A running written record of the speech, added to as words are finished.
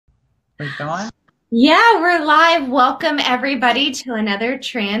We going? Yeah, we're live. Welcome everybody to another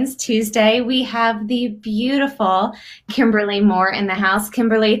Trans Tuesday. We have the beautiful Kimberly Moore in the house.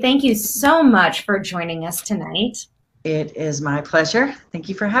 Kimberly, thank you so much for joining us tonight. It is my pleasure. Thank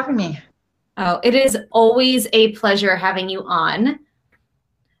you for having me. Oh, it is always a pleasure having you on.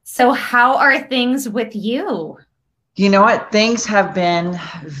 So, how are things with you? You know what? Things have been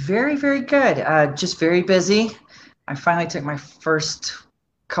very, very good. Just very busy. I finally took my first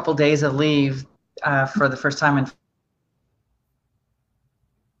couple days of leave for the first time, and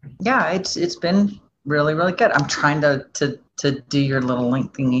yeah, it's been really, really good. I'm trying to do your little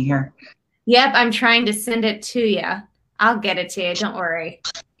link thingy here. Yep, I'm trying to send it to you. I'll get it to you. Don't worry.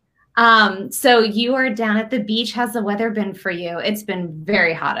 So you are down at the beach. How's the weather been for you? It's been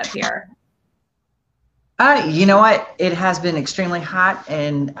very hot up here. You know what? It has been extremely hot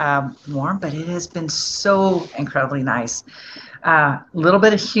and warm, but it has been so incredibly nice. A little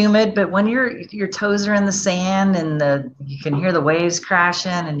bit of humid, but when your toes are in the sand and you can hear the waves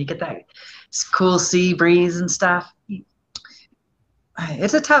crashing and you get that cool sea breeze and stuff.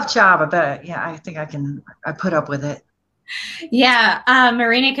 It's a tough job, but yeah, I think I put up with it. Yeah,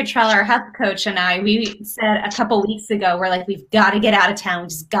 Marina Cottrell, our health coach, and we said a couple weeks ago, we're like, we've got to get out of town. We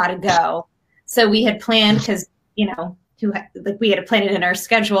just got to go. So we had planned because, we had planned it in our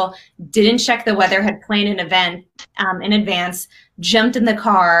schedule, didn't check the weather, had planned an event in advance, jumped in the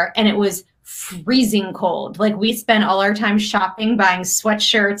car, and it was freezing cold. Like we spent all our time shopping, buying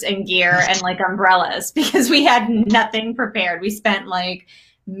sweatshirts and gear and like umbrellas because we had nothing prepared. We spent like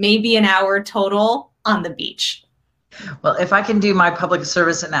maybe an hour total on the beach. Well, if I can do my public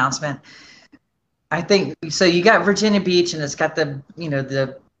service announcement, I think so. You got Virginia Beach, and it's got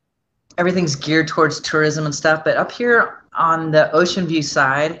the everything's geared towards tourism and stuff. But up here on the Ocean View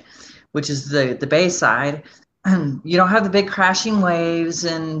side, which is the bay side, you don't have the big crashing waves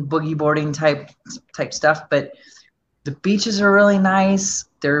and boogie boarding type stuff. But the beaches are really nice.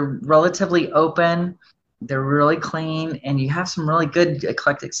 They're relatively open. They're really clean, and you have some really good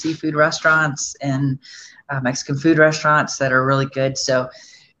eclectic seafood restaurants and Mexican food restaurants that are really good. So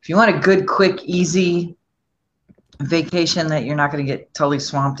if you want a good, quick, easy vacation that you're not going to get totally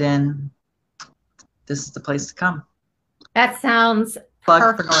swamped in, this is the place to come. That sounds Plug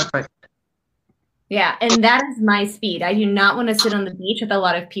for perfect. Northwick. Yeah, and that is my speed. I do not want to sit on the beach with a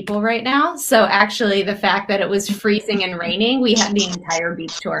lot of people right now. So actually, the fact that it was freezing and raining, we had the entire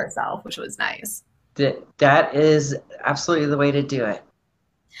beach to ourselves, which was nice. That is absolutely the way to do it.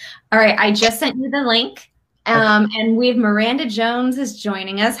 All right, I just sent you the link. And we have Miranda Jones is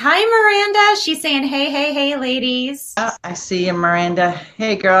joining us. Hi, Miranda. She's saying, hey, hey, hey, ladies. I see you, Miranda.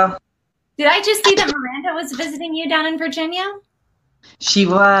 Hey, girl. Did I just see that Miranda was visiting you down in Virginia? She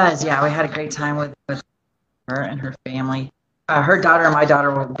was. Yeah, we had a great time with her and her family. Her daughter and my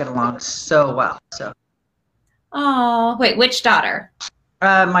daughter will get along so well. So. Oh, wait, which daughter?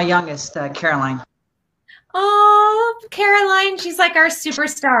 My youngest, Caroline. Oh, Caroline. She's like our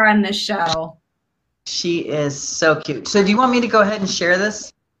superstar on this show. She is so cute. So do you want me to go ahead and share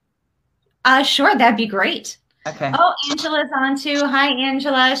this? Sure, that'd be great. Okay. Oh, Angela's on too. Hi,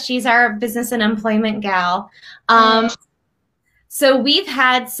 Angela. She's our business and employment gal. So we've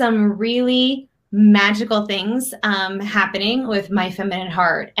had some really magical things happening with My Feminine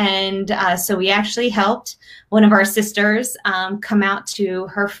Heart. And so we actually helped one of our sisters come out to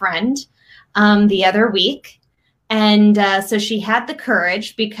her friend the other week. And so she had the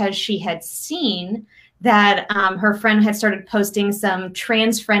courage because she had seen that her friend had started posting some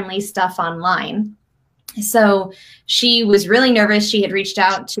trans-friendly stuff online. So she was really nervous. She had reached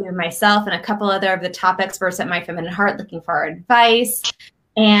out to myself and a couple other of the top experts at My Feminine Heart looking for our advice.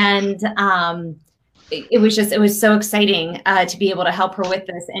 And it was so exciting to be able to help her with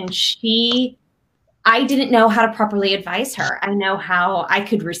this. And I didn't know how to properly advise her. I know how I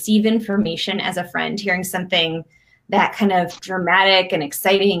could receive information as a friend, hearing something that kind of dramatic and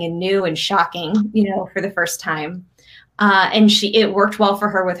exciting and new and shocking, for the first time. And it worked well for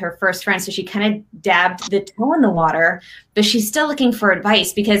her with her first friend. So she kind of dabbed the toe in the water, but she's still looking for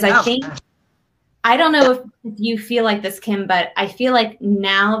advice because I don't know if you feel like this, Kim, but I feel like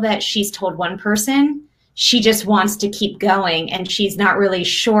now that she's told one person, she just wants to keep going, and she's not really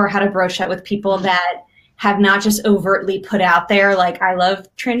sure how to broach that with people that have not just overtly put out there, like, I love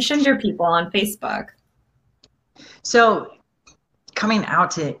transgender people on Facebook. So coming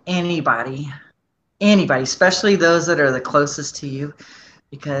out to anybody, especially those that are the closest to you,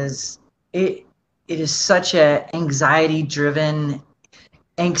 because it is such a anxiety-driven,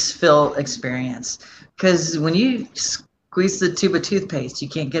 angst-filled experience. Because when you squeeze the tube of toothpaste, you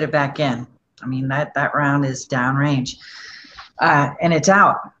can't get it back in. I mean, that round is downrange, and it's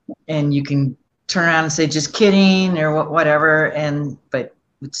out. and you can turn around and say, just kidding, or whatever. But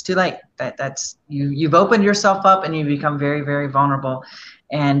it's too late. That's you've opened yourself up, and you become very, very vulnerable.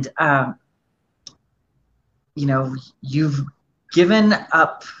 And, you know, you've given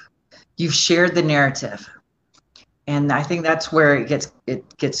up, you've shared the narrative. And I think that's where it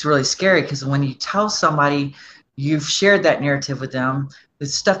gets really scary, because when you tell somebody you've shared that narrative with them, the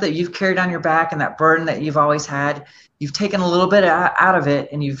stuff that you've carried on your back and that burden that you've always had, you've taken a little bit out of it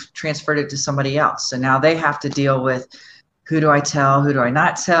and you've transferred it to somebody else. So now they have to deal with, who do I tell? Who do I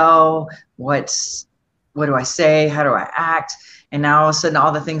not tell? What do I say? How do I act? And now all of a sudden,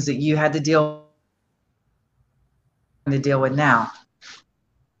 all the things that you had to deal with now.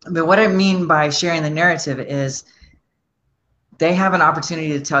 But what I mean by sharing the narrative is they have an opportunity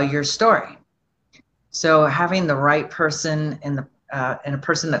to tell your story. So having the right person and a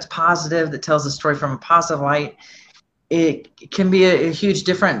person that's positive, that tells the story from a positive light, it can be a huge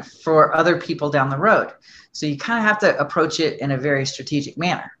difference for other people down the road. So you kind of have to approach it in a very strategic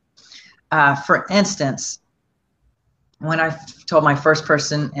manner. For instance, when I told my first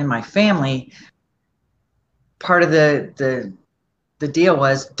person in my family, part of the deal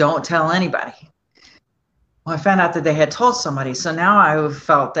was, don't tell anybody. Well, I found out that they had told somebody. So now I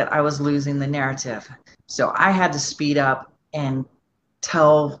felt that I was losing the narrative. So I had to speed up and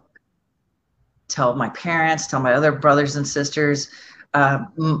tell my parents, tell my other brothers and sisters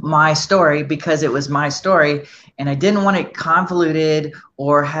my story, because it was my story. And I didn't want it convoluted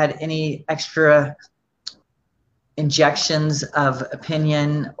or had any extra injections of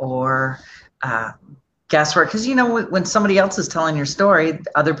opinion or guesswork. Because, you know, when somebody else is telling your story,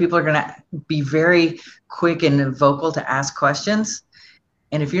 other people are going to be very quick and vocal to ask questions.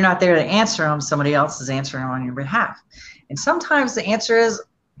 And if you're not there to answer them, somebody else is answering them on your behalf. And sometimes the answer is,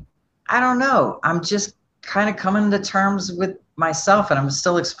 I don't know. I'm just kind of coming to terms with myself, and I'm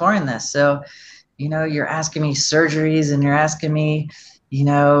still exploring this. So, you know, you're asking me surgeries and you're asking me, you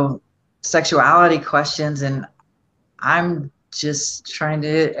know, sexuality questions, and I'm just trying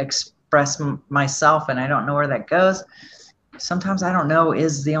to express myself, and I don't know where that goes. Sometimes I don't know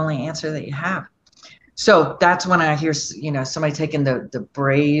is the only answer that you have. So that's when I hear, you know, somebody taking the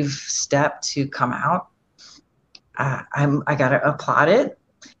brave step to come out. I gotta applaud it.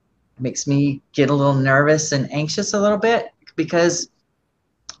 It makes me get a little nervous and anxious a little bit, because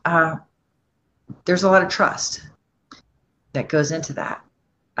there's a lot of trust that goes into that.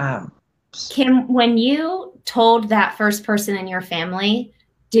 Kim, when you told that first person in your family,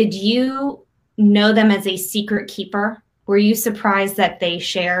 did you know them as a secret keeper? Were you surprised that they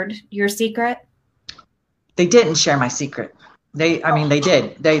shared your secret? They didn't share my secret. They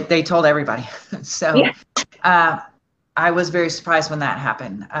did. They told everybody. So yeah. I was very surprised when that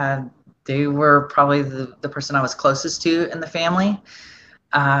happened. They were probably the person I was closest to in the family.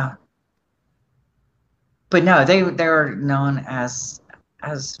 But no, they were known as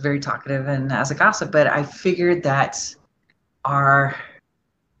very talkative and as a gossip. But I figured that our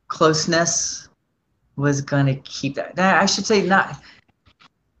closeness was going to keep that. I should say not.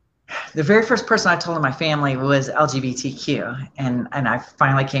 The very first person I told in my family was LGBTQ, and I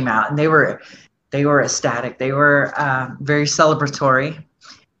finally came out, and they were ecstatic. They were very celebratory.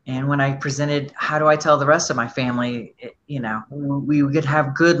 And when I presented, how do I tell the rest of my family, you know, we could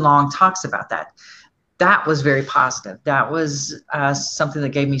have good, long talks about that. That was very positive. That was something that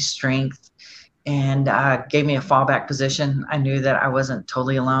gave me strength and gave me a fallback position. I knew that I wasn't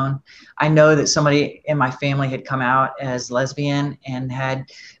totally alone. I know that somebody in my family had come out as lesbian and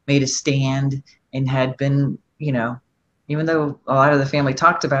had made a stand and had been, you know, even though a lot of the family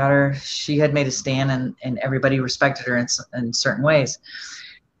talked about her, she had made a stand, and everybody respected her in certain ways.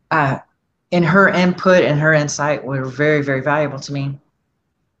 And her input and her insight were very, very valuable to me.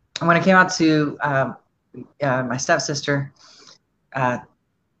 And when I came out to my stepsister,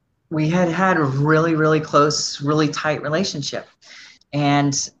 we had a really, really close, really tight relationship.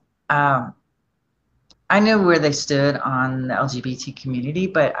 And I knew where they stood on the LGBT community,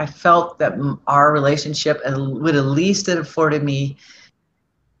 but I felt that our relationship would at least have afforded me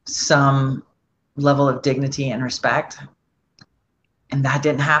some level of dignity and respect. And that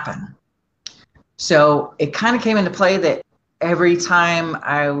didn't happen. So it kind of came into play that every time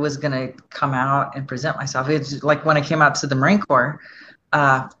I was going to come out and present myself, it's like when I came out to the Marine Corps,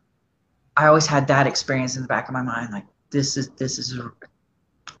 I always had that experience in the back of my mind. Like, this is,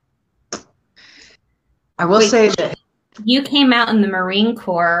 I will say that. You came out in the Marine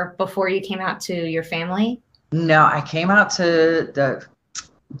Corps before you came out to your family? No, I came out to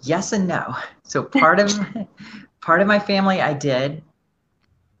yes and no. So part of my family I did.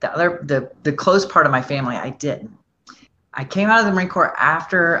 The close part of my family I didn't. I came out of the Marine Corps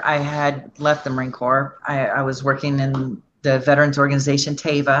after I had left the Marine Corps. I was working in the veterans organization,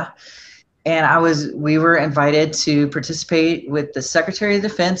 TAVA, and we were invited to participate with the Secretary of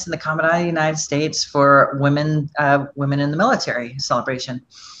Defense and the Commandant of the United States for women in the military celebration.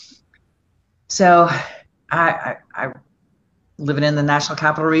 So I living in the National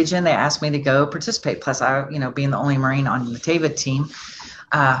Capital Region, they asked me to go participate. Plus, being the only Marine on the TAVA team,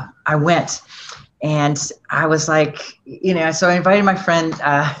 I went. And I was like, so I invited my friend,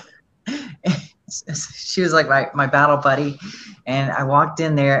 she was like my battle buddy. And I walked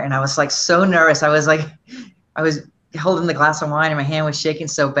in there and I was like so nervous. I was holding the glass of wine and my hand was shaking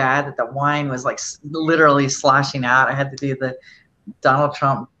so bad that the wine was like literally sloshing out. I had to do the Donald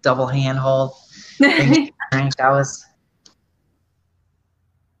Trump double hand hold.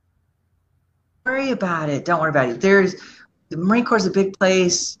 Worry about it. Don't worry about it. The Marine Corps is a big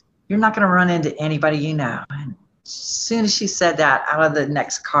place. You're not going to run into anybody you know. And as soon as she said that, out of the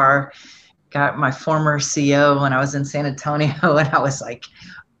next car, got my former CO when I was in San Antonio, and I was like,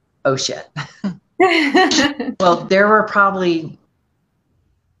 oh shit. Well, there were probably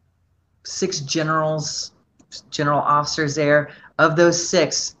 6 general officers there. Of those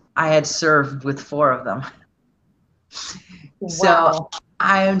 6, I had served with 4 of them. Wow. So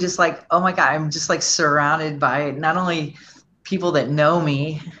I am just like, oh my God, I'm just like surrounded by not only people that know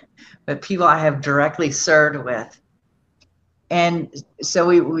me, but people I have directly served with. And so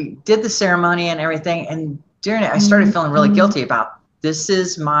we did the ceremony and everything. And during it, I started feeling really guilty about this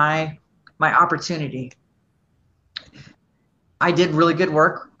is my opportunity. I did really good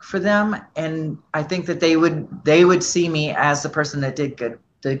work for them. And I think that they would see me as the person that did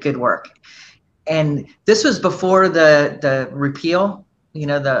good work. And this was before the repeal, the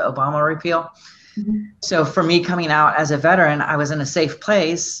Obama repeal. Mm-hmm. So for me coming out as a veteran, I was in a safe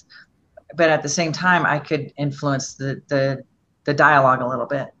place, but at the same time, I could influence the dialogue a little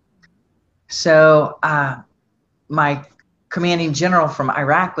bit. So my commanding general from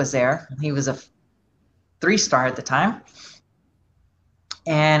Iraq was there. He was a 3-star at the time.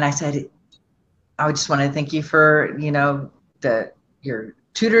 And I said, I just want to thank you for, your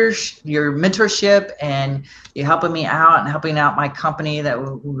tutors, your mentorship, and you helping me out and helping out my company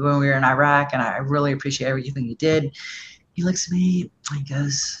when we were in Iraq. And I really appreciate everything you did. He looks at me, he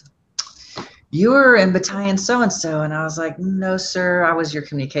goes, you were in battalion so-and-so. And I was like, no, sir, I was your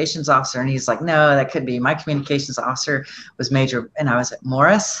communications officer. And he's like, no, that could be. My communications officer was Major, and I was at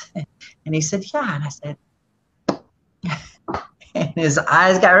Morris. And he said, yeah. And I said, and his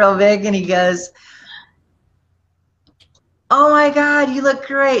eyes got real big and he goes, oh my God, you look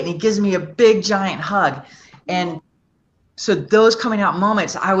great. And he gives me a big giant hug. And so those coming out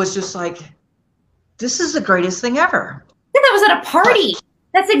moments, I was just like, this is the greatest thing ever. Yeah, that was at a party.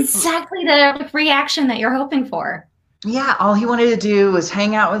 That's exactly the reaction that you're hoping for. Yeah, all he wanted to do was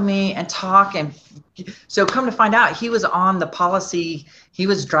hang out with me and talk. And so come to find out, he was on the policy. He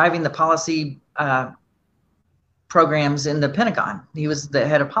was driving the policy programs in the Pentagon. He was the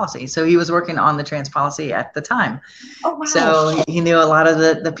head of policy. So he was working on the trans policy at the time. Oh, wow. So he knew a lot of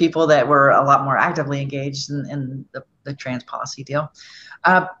the people that were a lot more actively engaged in the trans policy deal.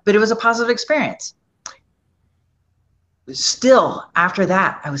 But it was a positive experience. Still, after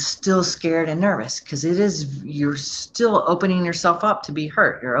that, I was still scared and nervous because you're still opening yourself up to be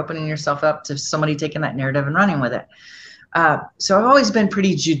hurt. You're opening yourself up to somebody taking that narrative and running with it. So I've always been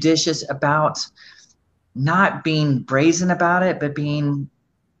pretty judicious about not being brazen about it, but being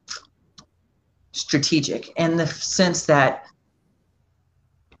strategic in the sense that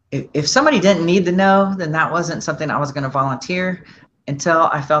if somebody didn't need to know, then that wasn't something I was going to volunteer until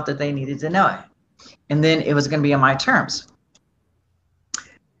I felt that they needed to know it. And then it was going to be on my terms. A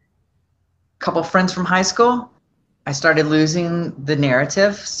couple friends from high school, I started losing the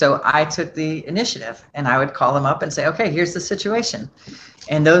narrative. So I took the initiative and I would call them up and say, okay, here's the situation.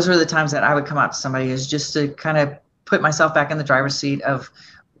 And those were the times that I would come out to somebody, is just to kind of put myself back in the driver's seat of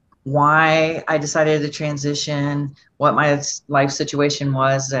why I decided to transition, what my life situation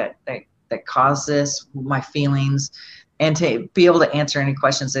was that caused this, my feelings, and to be able to answer any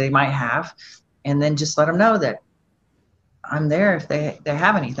questions that they might have. And then just let them know that I'm there if they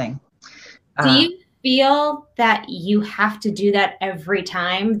have anything. Do you feel that you have to do that every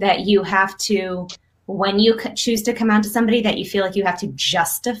time, that you have to, when you choose to come out to somebody, that you feel like you have to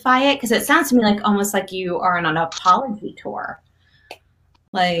justify it? Because it sounds to me like almost like you are on an apology tour.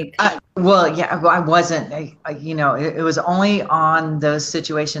 Like, well, yeah, I wasn't, it was only on those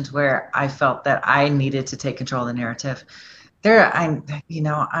situations where I felt that I needed to take control of the narrative. I'm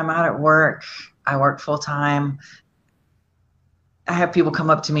out at work. I work full time. I have people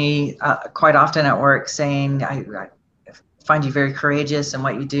come up to me quite often at work saying, find you very courageous, and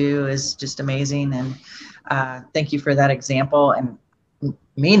what you do is just amazing. And thank you for that example. And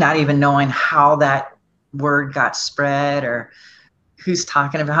me not even knowing how that word got spread or who's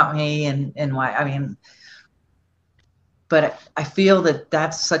talking about me and why. I mean, but I feel that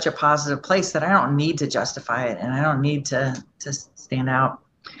that's such a positive place that I don't need to justify it, and I don't need to stand out.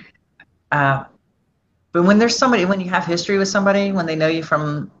 But when there's somebody, when you have history with somebody, when they know you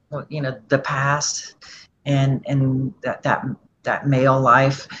from, you know, the past and that male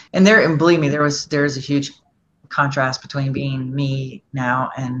life, and believe me, there's a huge contrast between being me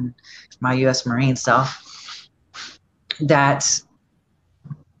now and my U.S. Marine self. That,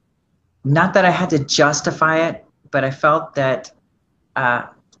 not that I had to justify it, but I felt that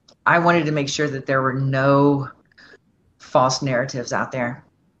I wanted to make sure that there were no false narratives out there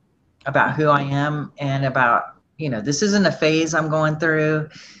about who I am, and about, you know, this isn't a phase I'm going through.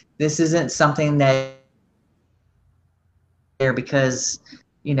 This isn't something that because,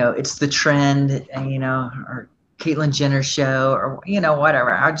 you know, it's the trend, and, you know, or Caitlyn Jenner show, or, you know,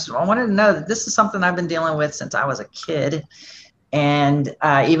 whatever. I wanted to know that this is something I've been dealing with since I was a kid. And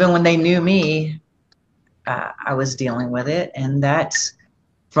even when they knew me, I was dealing with it. And that's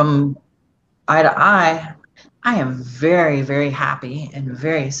from eye to eye. I am very, very happy and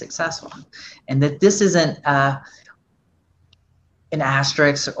very successful. And that this isn't an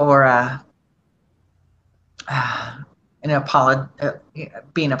asterisk or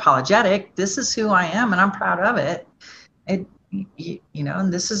being apologetic. This is who I am, and I'm proud of it. You know,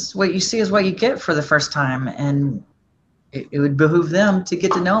 and this is what you see is what you get for the first time. And it would behoove them to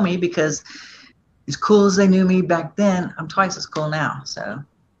get to know me, because as cool as they knew me back then, I'm twice as cool now. So.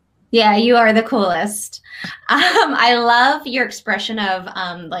 Yeah, you are the coolest. I love your expression of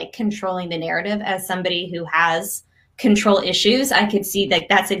like controlling the narrative. As somebody who has control issues, I could see that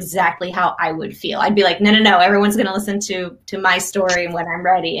that's exactly how I would feel. I'd be like, no, everyone's going to listen to my story and when I'm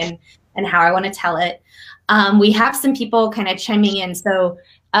ready and how I want to tell it. We have some people kind of chiming in. So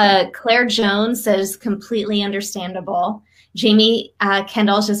Claire Jones says, completely understandable. Jamie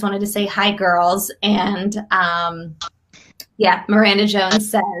Kendall just wanted to say hi, girls. And yeah, Miranda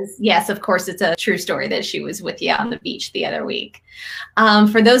Jones says, yes, of course, it's a true story that she was with you on the beach the other week.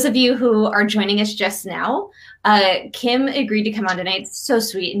 For those of you who are joining us just now, Kim agreed to come on tonight. It's so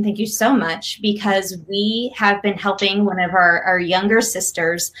sweet, and thank you so much, because we have been helping one of our younger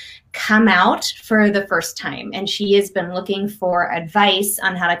sisters come out for the first time, and she has been looking for advice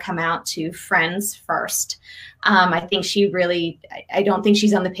on how to come out to friends first. I think I don't think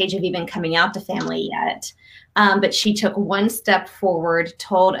she's on the page of even coming out to family yet. But she took one step forward,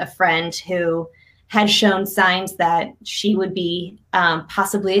 told a friend who had shown signs that she would be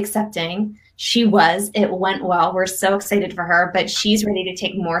possibly accepting. She was. It went well. We're so excited for her, but she's ready to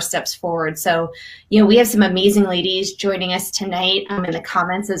take more steps forward. So, you know, we have some amazing ladies joining us tonight in the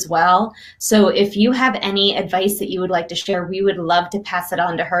comments as well. So if you have any advice that you would like to share, we would love to pass it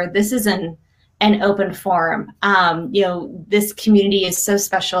on to her. This is an open forum. You know, this community is so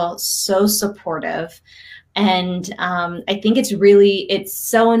special, so supportive. And I think it's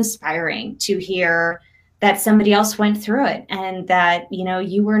so inspiring to hear that somebody else went through it, and that, you know,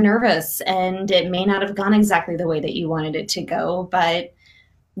 you were nervous and it may not have gone exactly the way that you wanted it to go. But,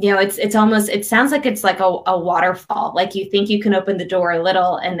 you know, it sounds like it's like a waterfall. Like you think you can open the door a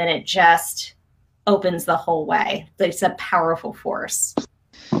little and then it just opens the whole way. It's a powerful force.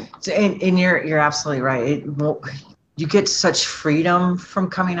 And you're absolutely right. You get such freedom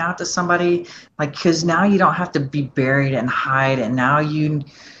from coming out to somebody, like, because now you don't have to be buried and hide, and now you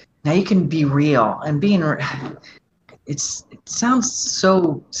can be real. And it sounds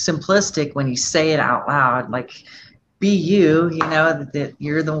so simplistic when you say it out loud, like, be you, you know, that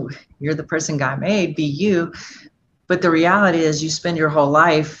you're the person God made, be you. But the reality is you spend your whole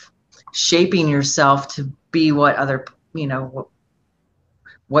life shaping yourself to be what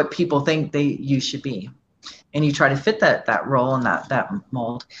what people think you should be. And you try to fit that role and that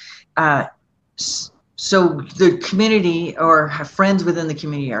mold. So the community, or have friends within the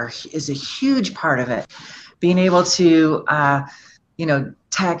community, is a huge part of it. Being able to,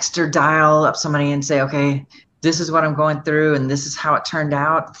 text or dial up somebody and say, okay, this is what I'm going through and this is how it turned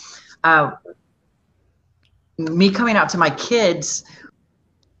out. Me coming out to my kids,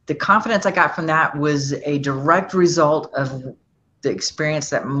 the confidence I got from that was a direct result of the experience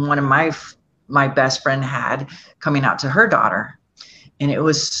that one of my best friend had coming out to her daughter. And it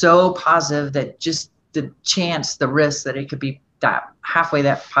was so positive that just the chance, the risk that it could be that halfway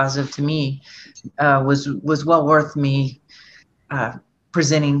that positive to me was well worth me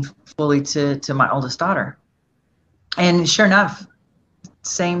presenting fully to my oldest daughter. And sure enough,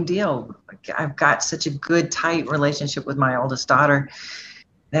 same deal. I've got such a good, tight relationship with my oldest daughter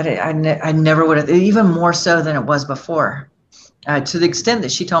that I never would have, even more so than it was before. To the extent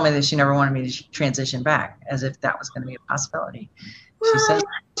that she told me that she never wanted me to transition back, as if that was going to be a possibility. She says,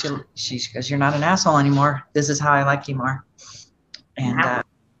 she goes, "You're not an asshole anymore. This is how I like you more." And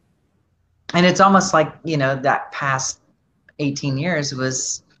it's almost like, you know, that past 18 years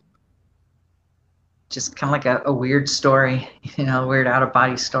was just kind of like a weird story, you know, a weird out of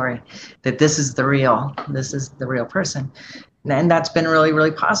body story, that this is the real person. And that's been really,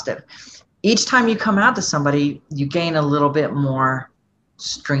 really positive. Each time you come out to somebody, you gain a little bit more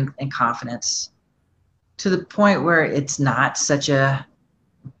strength and confidence, to the point where it's not such a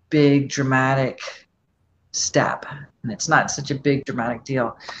big dramatic step, and it's not such a big dramatic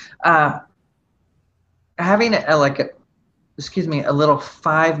deal. Having a little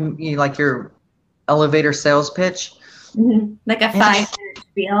like your elevator sales pitch, like a 5-minute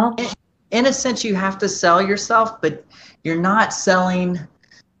spiel. In a sense, you have to sell yourself, but you're not selling.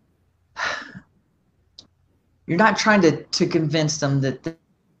 You're not trying to convince them that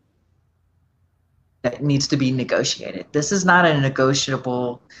needs to be negotiated. This is not a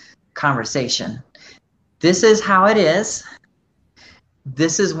negotiable conversation. This is how it is.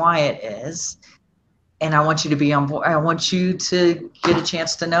 This is why it is. And I want you to be on board. I want you to get a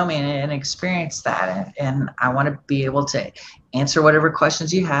chance to know me and experience that. And I want to be able to answer whatever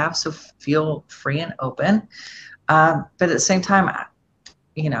questions you have. So feel free and open. But at the same time,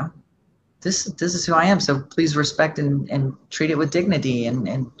 you know, this is who I am. So please respect and treat it with dignity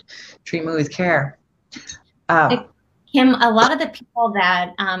and treat me with care. Kim, a lot of the people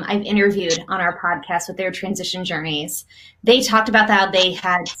that I've interviewed on our podcast with their transition journeys, they talked about how they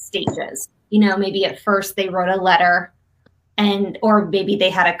had stages. You know, maybe at first they wrote a letter, or maybe they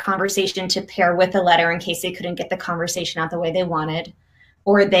had a conversation to pair with a letter in case they couldn't get the conversation out the way they wanted,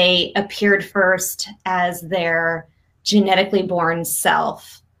 or they appeared first as their genetically born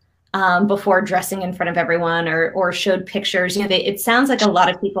self before dressing in front of everyone, or showed pictures. You know, it sounds like a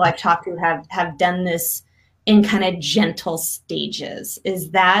lot of people I've talked to have done this in kind of gentle stages.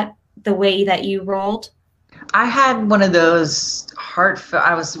 Is that the way that you rolled? I had one of those heartfelt,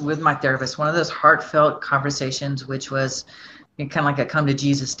 I was with my therapist, one of those heartfelt conversations, which was kind of like a come to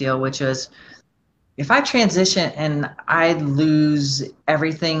Jesus deal, which was, if I transition and I lose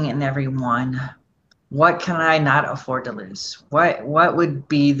everything and everyone, what can I not afford to lose? What would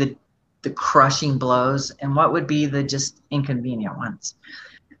be the crushing blows, and what would be the just inconvenient ones?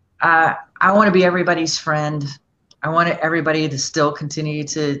 I want to be everybody's friend. I want everybody to still continue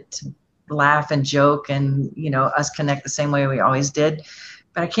to laugh and joke and, you know, us connect the same way we always did.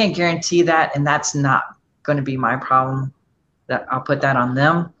 But I can't guarantee that, and that's not going to be my problem. That I'll put that on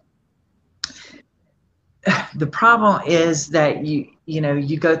them. The problem is that you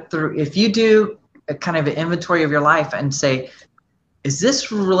go through, if you do a kind of an inventory of your life and say, is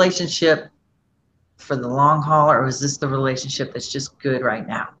this relationship for the long haul, or is this the relationship that's just good right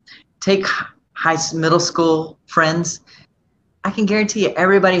now? Take middle school friends. I can guarantee you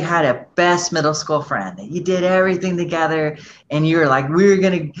everybody had a best middle school friend that you did everything together, and you were like, we're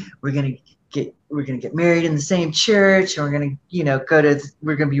gonna get married in the same church, and we're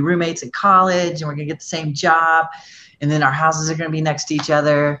gonna be roommates in college, and we're gonna get the same job, and then our houses are gonna be next to each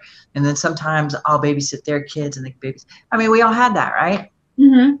other, and then sometimes I'll babysit their kids and they babysit. I mean, we all had that, right?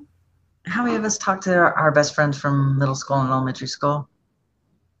 Mm-hmm. How many of us talked to our best friends from middle school and elementary school?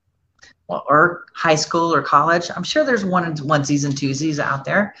 Or high school or college? I'm sure there's onesies and twosies out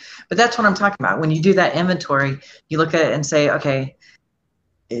there, but that's what I'm talking about. When you do that inventory, you look at it and say, okay,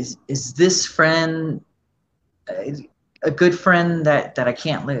 is this friend a good friend that I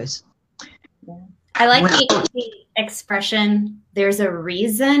can't lose? I like the expression, there's a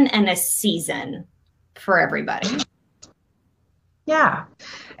reason and a season for everybody. Yeah.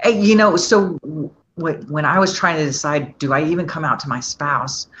 You know, so when I was trying to decide, do I even come out to my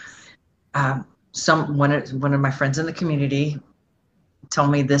spouse, one of my friends in the community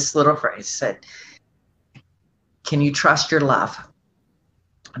told me this little phrase, said, can you trust your love?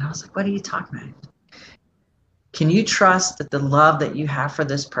 And I was like, what are you talking about? Can you trust that the love that you have for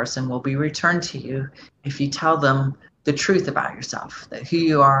this person will be returned to you if you tell them the truth about yourself, that who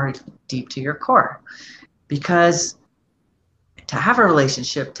you are deep to your core? Because to have a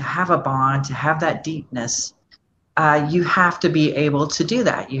relationship, to have a bond, to have that deepness, you have to be able to do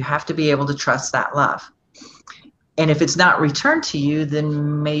that. You have to be able to trust that love. And if it's not returned to you,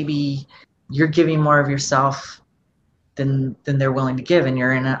 then maybe you're giving more of yourself than they're willing to give, and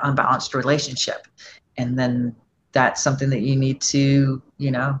you're in an unbalanced relationship. And then that's something that you need to,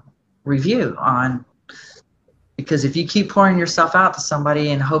 review on, Because if you keep pouring yourself out to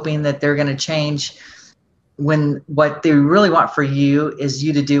somebody and hoping that they're going to change when what they really want for you is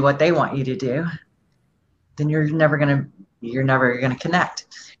you to do what they want you to do, then you're never going to connect.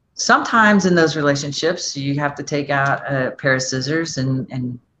 Sometimes in those relationships, you have to take out a pair of scissors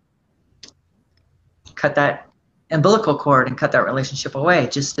and cut that umbilical cord and cut that relationship away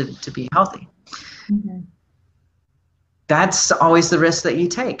just to be healthy. Mm-hmm. That's always the risk that you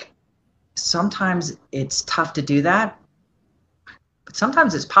take. Sometimes it's tough to do that, but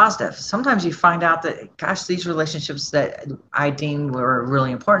sometimes it's positive. Sometimes you find out that, gosh, these relationships that I deemed were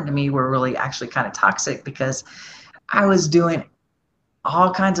really important to me were really actually kind of toxic, because I was doing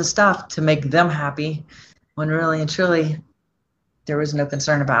all kinds of stuff to make them happy when really and truly there was no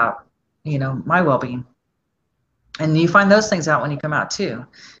concern about, my well-being. And you find those things out when you come out too,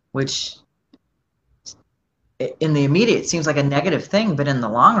 which in the immediate seems like a negative thing, but in the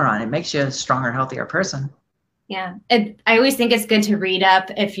long run, it makes you a stronger, healthier person. Yeah. I always think it's good to read up,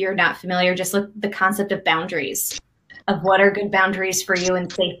 if you're not familiar, just look the concept of boundaries, of what are good boundaries for you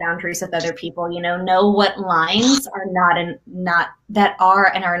and safe boundaries with other people. Know what lines are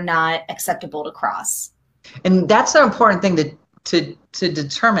not acceptable to cross. And that's an important thing to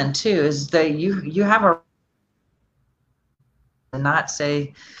determine too, is that you have a, not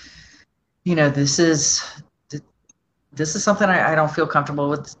say, this is something I don't feel comfortable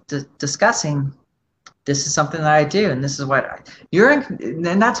with discussing. This is something that I do, and this is what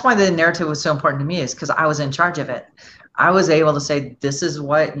and that's why the narrative was so important to me, is because I was in charge of it. I was able to say, this is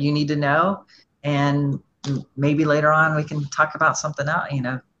what you need to know, and maybe later on we can talk about something else,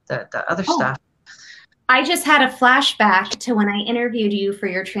 the other stuff. I just had a flashback to when I interviewed you for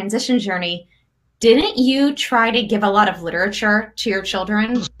your transition journey. Didn't you try to give a lot of literature to your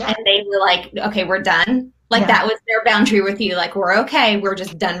children, and they were like, okay, we're done? Like, that was their boundary with you. Like, we're okay. We're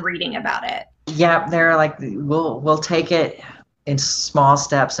just done reading about it. Yeah. They're like, we'll take it in small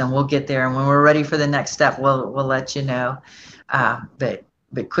steps and we'll get there. And when we're ready for the next step, we'll let you know. But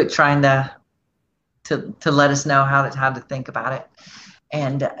quit trying to let us know how to think about it.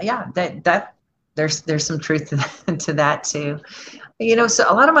 And that there's some truth to that too. So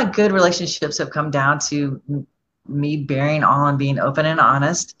a lot of my good relationships have come down to me bearing all and being open and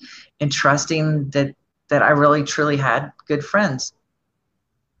honest and trusting that I really truly had good friends.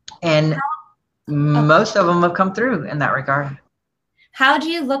 And most of them have come through in that regard. How do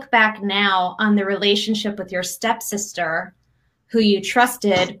you look back now on the relationship with your stepsister, who you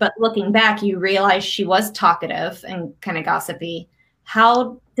trusted, but looking back, you realized she was talkative and kind of gossipy?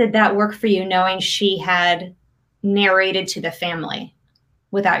 How did that work for you, knowing she had narrated to the family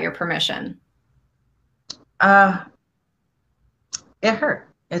without your permission? It hurt.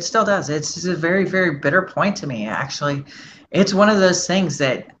 It still does. It's a very, very bitter point to me, actually. It's one of those things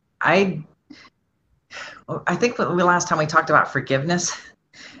that I think the last time we talked about forgiveness,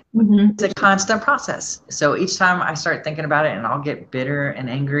 it's a constant process. So each time I start thinking about it and I'll get bitter and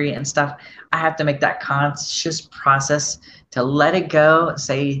angry and stuff, I have to make that conscious process to let it go,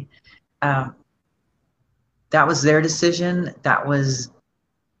 say, that was their decision. That was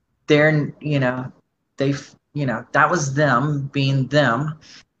their, that was them being them.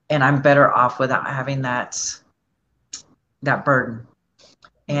 And I'm better off without having that burden.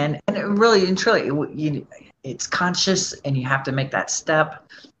 And it really and truly, it's conscious, and you have to make that step.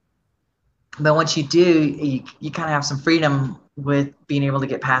 But once you do, you kind of have some freedom with being able to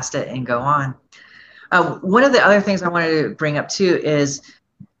get past it and go on. One of the other things I wanted to bring up too is,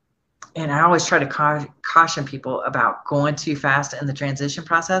 and I always try to caution people about going too fast in the transition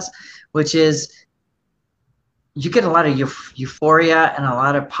process, which is, you get a lot of euphoria and a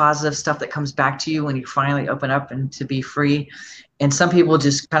lot of positive stuff that comes back to you when you finally open up and to be free. And some people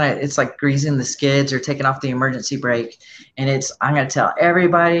just it's like greasing the skids or taking off the emergency brake. And I'm going to tell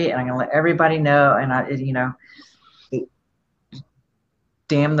everybody, and I'm going to let everybody know. And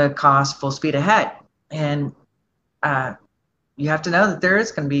damn the cost, full speed ahead. And you have to know that there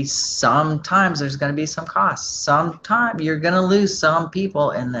is going to be sometimes there's going to be some costs. Sometime you're going to lose some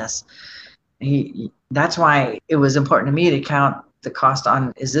people in this. That's why it was important to me to count the cost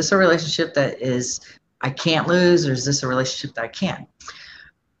on, is this a relationship that I can't lose, or is this a relationship that I can?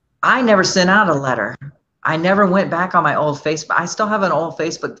 I never sent out a letter. I never went back on my old Facebook. I still have an old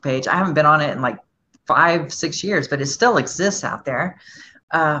Facebook page. I haven't been on it in like 5-6 years, but it still exists out there.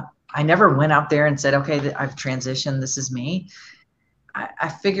 I never went out there and said, okay, I've transitioned. This is me. I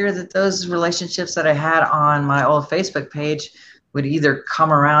figure that those relationships that I had on my old Facebook page would either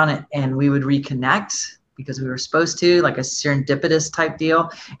come around and we would reconnect because we were supposed to, like a serendipitous type deal,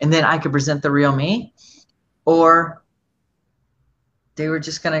 and then I could present the real me, or they were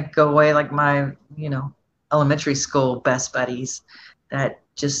just going to go away like my elementary school best buddies that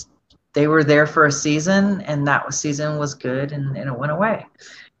just, they were there for a season, and that season was good, and it went away.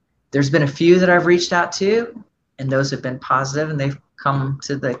 There's been a few that I've reached out to, and those have been positive, and they've come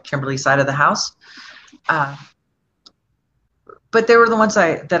to the Kimberly side of the house. But they were the ones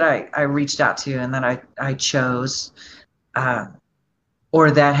that I reached out to and that I chose,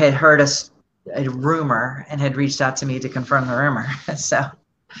 or that had heard a rumor and had reached out to me to confirm the rumor. So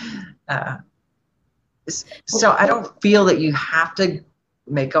I don't feel that you have to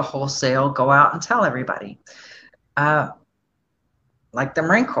make a wholesale go out and tell everybody. Like the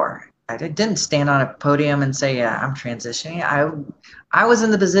Marine Corps, I didn't stand on a podium and say, yeah, I'm transitioning. I was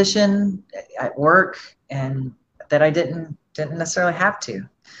in the position at work and that I didn't necessarily have to.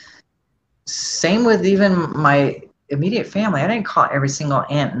 Same with even my immediate family. I didn't call every single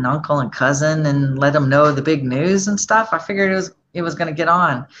aunt and uncle and cousin and let them know the big news and stuff. I figured it was going to get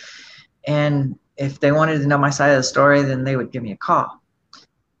on. And if they wanted to know my side of the story, then they would give me a call.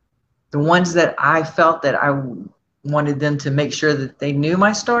 The ones that I felt that I wanted them to make sure that they knew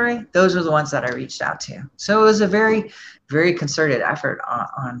my story, those are the ones that I reached out to. So it was a very, very concerted effort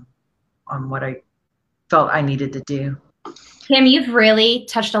on what I felt I needed to do. Kim, you've really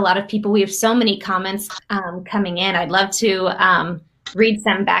touched a lot of people. We have so many comments coming in. I'd love to read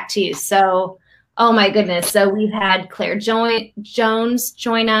some back to you. So, oh my goodness. So we've had Claire Jones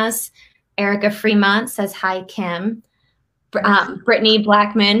join us. Erica Fremont says, hi, Kim. Brittany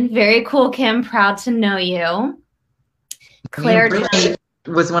Blackman, very cool, Kim. Proud to know you. Claire Brittany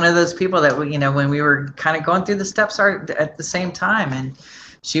was one of those people that, when we were kind of going through the steps at the same time. And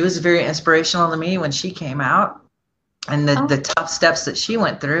she was very inspirational to me when she came out and the tough steps that she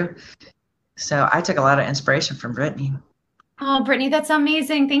went through. So I took a lot of inspiration from Brittany. Oh, Brittany, that's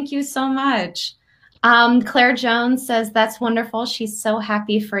amazing. Thank you so much. Claire Jones says, that's wonderful. She's so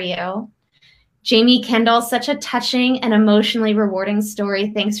happy for you. Jamie Kendall, such a touching and emotionally rewarding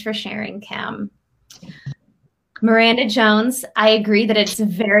story. Thanks for sharing, Kim. Miranda Jones, I agree that it's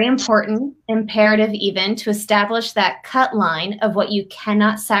very important, imperative even, to establish that cut line of what you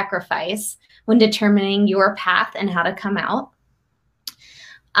cannot sacrifice when determining your path and how to come out.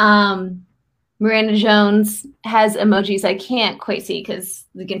 Miranda Jones has emojis I can't quite see because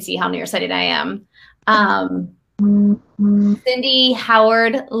you can see how nearsighted I am. Cindy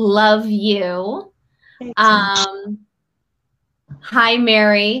Howard, love you. Hi,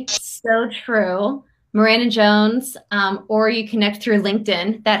 Mary, so true. Miranda Jones, or you connect through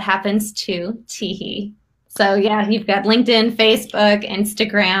LinkedIn. That happens too, teehee. So yeah, you've got LinkedIn, Facebook,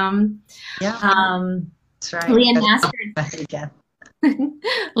 Instagram. Yeah, that's right. Leah Masters.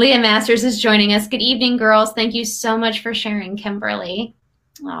 Leah Masters is joining us. Good evening, girls. Thank you so much for sharing, Kimberly.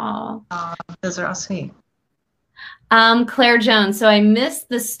 Oh, those are all sweet. Claire Jones. So I missed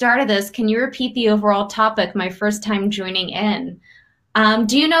the start of this. Can you repeat the overall topic? My first time joining in.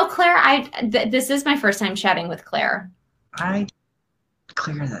 Do you know Claire? This is my first time chatting with Claire.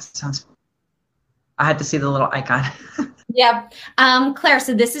 Claire, that sounds. I had to see the little icon. Yep. Claire,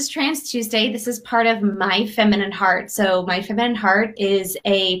 so this is Trans Tuesday. This is part of My Feminine Heart. So My Feminine Heart is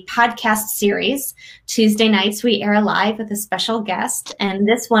a podcast series. Tuesday nights we air live with a special guest. And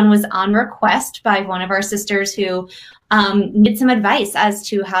this one was on request by one of our sisters who needed some advice as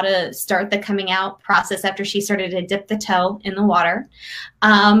to how to start the coming out process after she started to dip the toe in the water.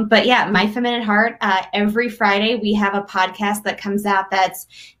 But yeah, My Feminine Heart, every Friday we have a podcast that comes out that's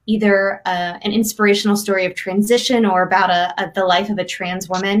either an inspirational story of transition or about the life of a trans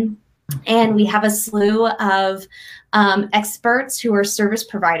woman. And we have a slew of experts who are service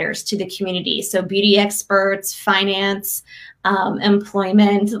providers to the community. So beauty experts, finance,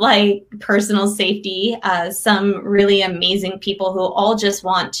 employment, like personal safety, some really amazing people who all just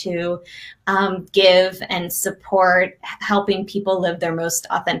want to give and support helping people live their most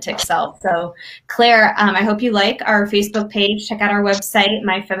authentic self. So Claire, I hope you like our Facebook page. Check out our website,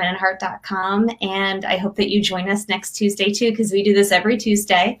 myfeminineheart.com. And I hope that you join us next Tuesday too, because we do this every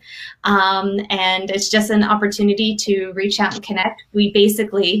Tuesday. And it's just an opportunity to reach out and connect. We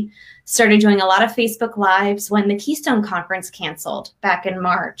basically started doing a lot of Facebook Lives when the Keystone Conference canceled back in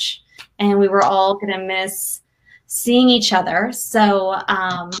March. And we were all going to miss seeing each other. So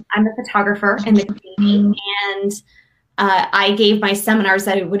I'm a photographer in the community, and I gave my seminars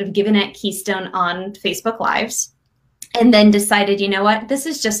that I would have given at Keystone on Facebook Lives, and then decided, you know what, this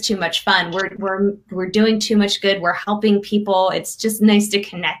is just too much fun. We're doing too much good. We're helping people. It's just nice to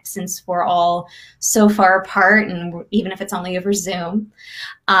connect since we're all so far apart, and even if it's only over Zoom.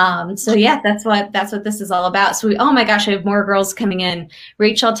 So yeah, that's what this is all about. So oh my gosh, I have more girls coming in.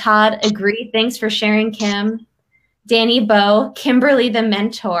 Rachel Todd, agree. Thanks for sharing, Kim. Danny Bow, Kimberly the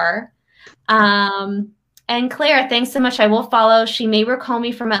mentor. And And Claire, thanks so much. I will follow. She may recall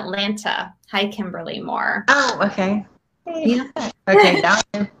me from Atlanta. Hi, Kimberly Moore. Oh, okay. Yeah. Okay, now,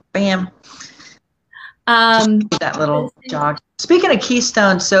 bam. That little jog. Speaking of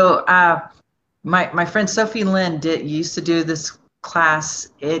Keystone, so my friend Sophie Lynn used to do this class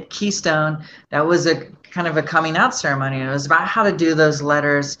at Keystone. That was a kind of a coming out ceremony. It was about how to do those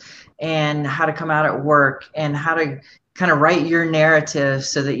letters and how to come out at work and how to kind of write your narrative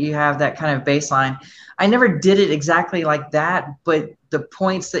so that you have that kind of baseline. I never did it exactly like that, but the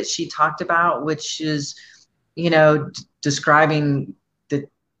points that she talked about, which is, you know, describing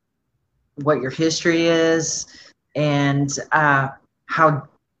what your history is and how,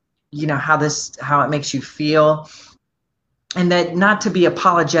 you know, how it makes you feel, and that not to be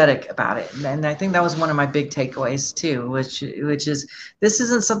apologetic about it. And I think that was one of my big takeaways too, which is, this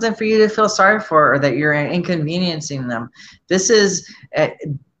isn't something for you to feel sorry for or that you're inconveniencing them. This is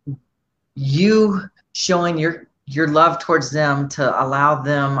you showing your love towards them to allow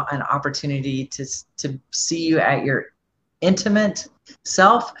them an opportunity to see you at your intimate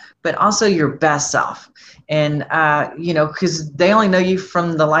self, but also your best self. And you know, because they only know you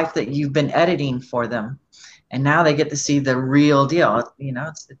from the life that you've been editing for them, and now they get to see the real deal. You know,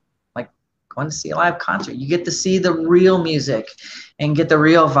 it's like going to see a live concert. You get to see the real music and get the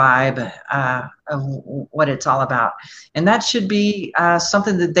real vibe of what it's all about. And that should be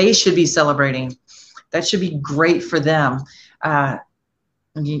something that they should be celebrating. That should be great for them.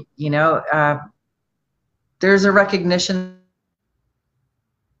 You know, there's a recognition.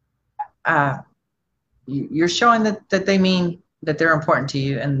 You're showing that they mean that they're important to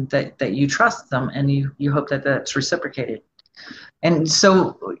you, and that you trust them, and you hope that that's reciprocated. And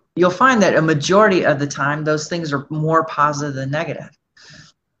so you'll find that a majority of the time those things are more positive than negative.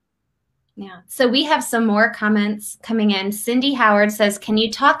 Yeah. So we have some more comments coming in. Cindy Howard says, can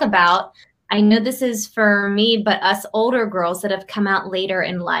you talk about, I know this is for me, but us older girls that have come out later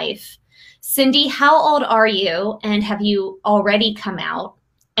in life. Cindy, how old are you, and have you already come out?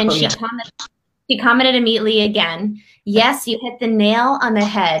 And she commented immediately again, yes, you hit the nail on the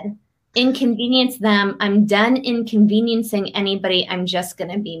head. Inconvenience them. I'm done inconveniencing anybody. I'm just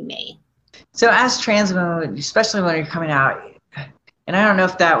going to be me. So as trans women, especially when you're coming out, and I don't know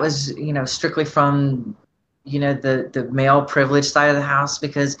if that was, you know, strictly from, you know, the male privilege side of the house,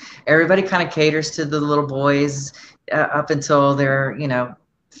 because everybody kind of caters to the little boys up until they're, you know,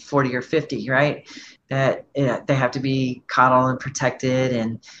 40 or 50, right? That they have to be coddled and protected,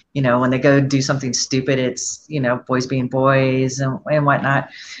 and, you know, when they go do something stupid, it's, you know, boys being boys and whatnot.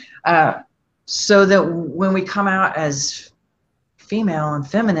 So that when we come out as female and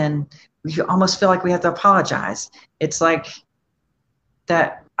feminine, we almost feel like we have to apologize. It's like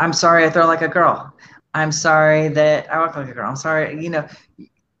that, I'm sorry I throw like a girl. I'm sorry that I walk like a girl. I'm sorry, you know,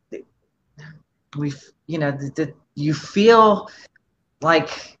 you feel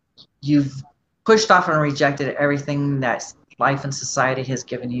like you've pushed off and rejected everything that life and society has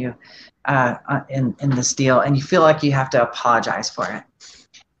given you in this deal, and you feel like you have to apologize for it.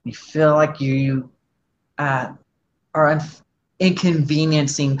 You feel like you are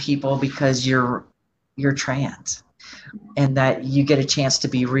inconveniencing people because you're trans, and that you get a chance to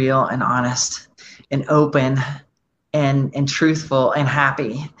be real and honest and open and truthful and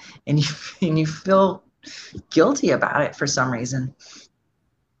happy, and you feel guilty about it for some reason.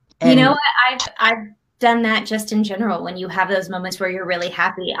 And you know what? I've done that just in general. When you have those moments where you're really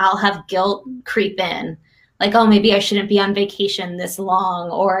happy, I'll have guilt creep in. Like, oh, maybe I shouldn't be on vacation this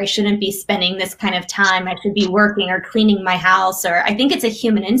long, or I shouldn't be spending this kind of time. I should be working or cleaning my house. Or I think it's a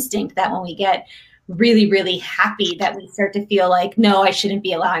human instinct that when we get really, really happy, that we start to feel like, no, I shouldn't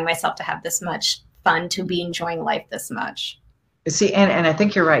be allowing myself to have this much fun, to be enjoying life this much. See, and I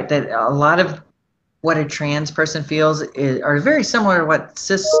think you're right that a lot of what a trans person feels are very similar to what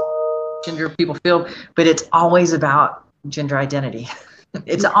cisgender people feel, but it's always about gender identity.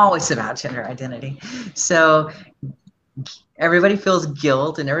 It's always about gender identity. So everybody feels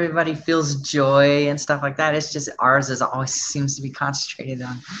guilt and everybody feels joy and stuff like that. It's just ours is always seems to be concentrated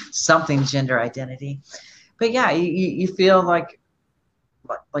on something gender identity. But yeah, you feel like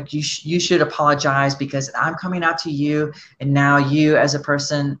you should apologize because I'm coming out to you, and now you as a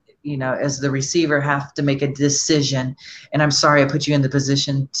person, you know, as the receiver, have to make a decision, and I'm sorry I put you in the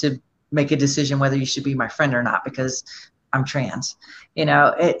position to make a decision whether you should be my friend or not because I'm trans. You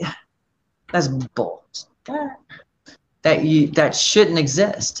know, that's bull. That shouldn't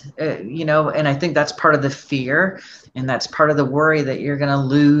exist. You know, and I think that's part of the fear, and that's part of the worry that you're going to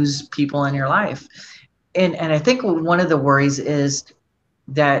lose people in your life. And I think one of the worries is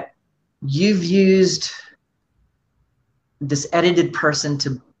that you've used this edited person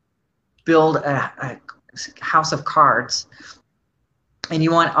to build a house of cards, and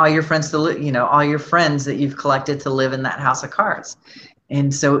you want all your friends to live, you know, all your friends that you've collected to live in that house of cards.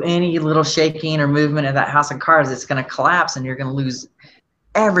 And so any little shaking or movement of that house of cards, it's going to collapse and you're going to lose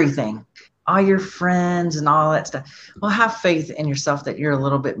everything, all your friends and all that stuff. Well, have faith in yourself that you're a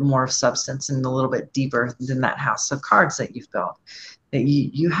little bit more of substance and a little bit deeper than that house of cards that you've built. That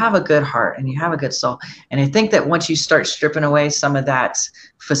you have a good heart and you have a good soul. And I think that once you start stripping away some of that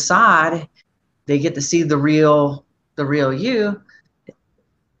facade, they get to see the real you,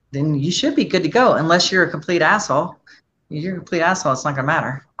 then you should be good to go. Unless you're a complete asshole. If you're a complete asshole, it's not gonna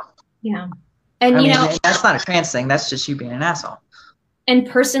matter. Yeah. And I mean, that's not a trans thing. That's just you being an asshole. And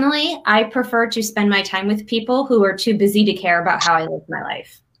personally, I prefer to spend my time with people who are too busy to care about how I live my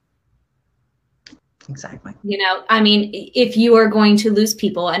life. Exactly. You know, I mean, if you are going to lose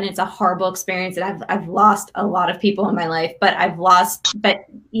people, and it's a horrible experience, and I've lost a lot of people in my life, but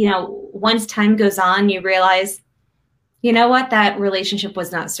you know, once time goes on, you realize, you know what, that relationship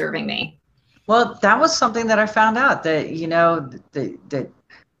was not serving me. Well, that was something that I found out, that, you know,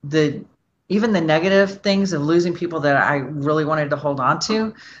 the even the negative things of losing people that I really wanted to hold on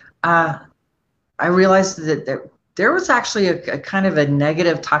to, I realized that there was actually a kind of a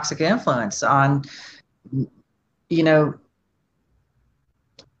negative toxic influence on, you know,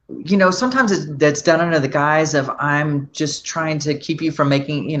 sometimes that's done under the guise of, I'm just trying to keep you from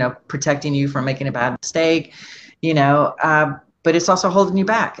making, you know, protecting you from making a bad mistake, you know, but it's also holding you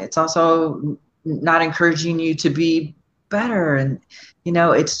back. It's also not encouraging you to be better. And, you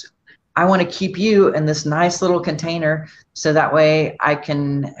know, I want to keep you in this nice little container so that way I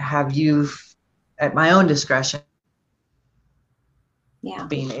can have you at my own discretion. Yeah.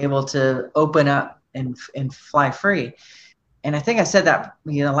 Being able to open up and fly free. And I think I said that,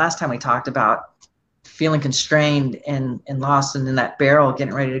 you know, last time we talked about feeling constrained and lost and in that barrel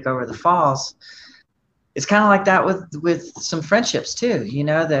getting ready to go over the falls. It's kind of like that with some friendships too, you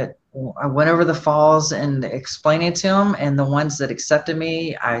know, that I went over the falls and explained it to them, and the ones that accepted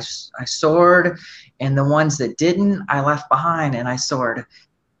me, I soared, and the ones that didn't, I left behind and I soared.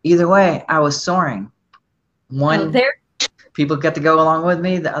 Either way, I was soaring. People get to go along with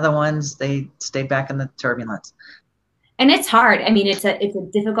me. The other ones, they stayed back in the turbulence. And it's hard. I mean, it's a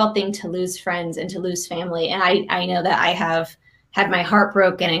difficult thing to lose friends and to lose family. And I know that I have had my heart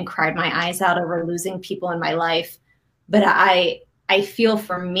broken and cried my eyes out over losing people in my life. But I feel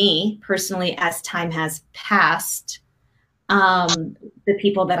for me personally, as time has passed, the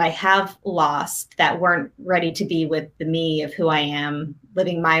people that I have lost that weren't ready to be with the me of who I am,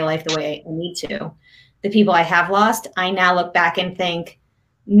 living my life the way I need to, the people I have lost, I now look back and think,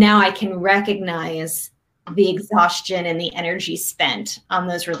 now I can recognize the exhaustion and the energy spent on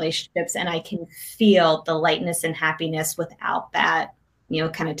those relationships. And I can feel the lightness and happiness without that, you know,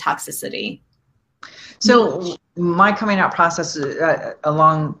 kind of toxicity. So my coming out process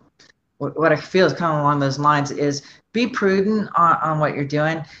along what I feel is kind of along those lines is be prudent on what you're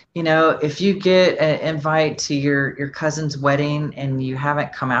doing. You know, if you get an invite to your cousin's wedding and you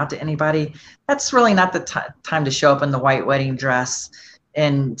haven't come out to anybody, that's really not the time to show up in the white wedding dress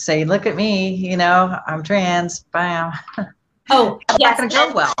and say, look at me, you know, I'm trans, bam. Oh, yes. It's not going to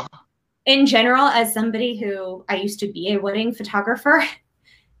go well. In general, as somebody who I used to be a wedding photographer,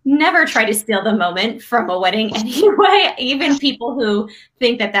 never try to steal the moment from a wedding anyway. Even people who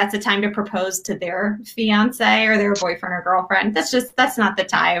think that that's a time to propose to their fiance or their boyfriend or girlfriend. That's not the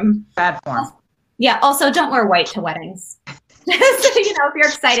time. Bad form. Yeah. Also, don't wear white to weddings. So, you know, if you're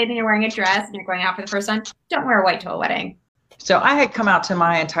excited and you're wearing a dress and you're going out for the first time, don't wear white to a wedding. So I had come out to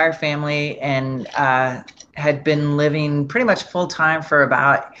my entire family and had been living pretty much full time for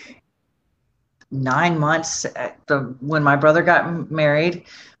about 9 months when my brother got married.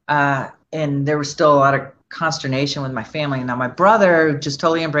 And there was still a lot of consternation with my family. Now my brother just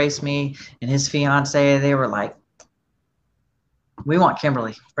totally embraced me, and his fiance, they were like, we want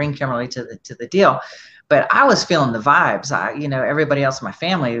Kimberly, bring Kimberly to the deal. But I was feeling the vibes. You know, everybody else in my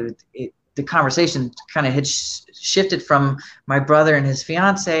family, the conversation kind of had shifted from my brother and his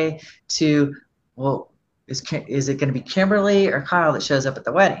fiance to, well, is it going to be Kimberly or Kyle that shows up at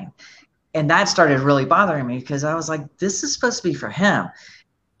the wedding? And that started really bothering me because I was like, this is supposed to be for him.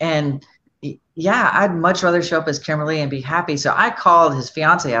 And yeah, I'd much rather show up as Kimberly and be happy. So I called his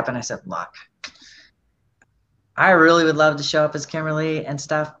fiance up and I said, look, I really would love to show up as Kimberly and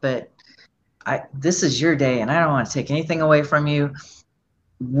stuff, but this is your day and I don't want to take anything away from you.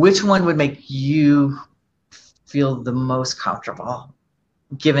 Which one would make you feel the most comfortable,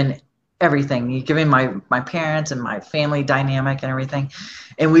 given everything, given my parents and my family dynamic and everything?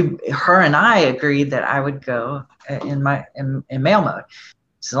 And her and I agreed that I would go in male mode.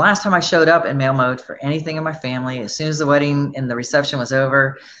 So the last time I showed up in male mode for anything in my family, as soon as the wedding and the reception was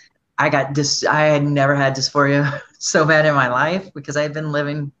over, I had never had dysphoria so bad in my life because I had been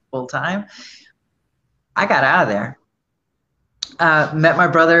living full time. I got out of there. Met my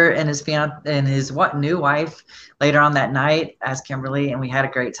brother and his new wife later on that night as Kimberly, and we had a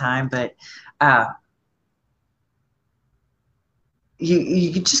great time. But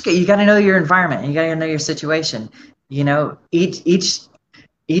you got to know your environment, and you got to know your situation. You know, each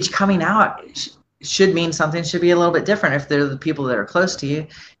coming out should mean something, should be a little bit different if they're the people that are close to you,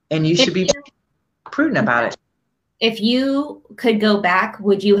 and you should be prudent about it. If you could go back,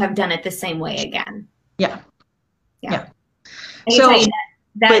 would you have done it the same way again? Yeah. So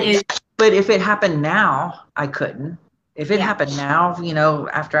but if it happened now, I couldn't. If it happened now, you know,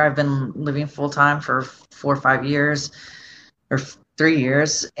 after I've been living full time for 4 or 5 years or 3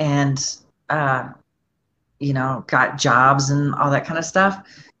 years, and you know, got jobs and all that kind of stuff,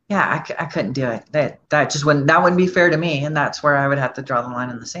 yeah, I couldn't do it. That wouldn't be fair to me, and that's where I would have to draw the line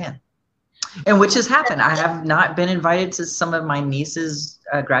in the sand. And which has happened. I have not been invited to some of my niece's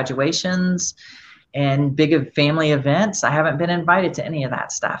graduations and big family events. I haven't been invited to any of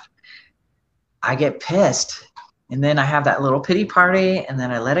that stuff. I get pissed, and then I have that little pity party, and then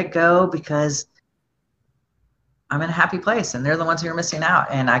I let it go because I'm in a happy place, and they're the ones who are missing out.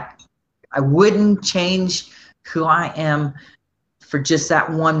 And I wouldn't change who I am for just that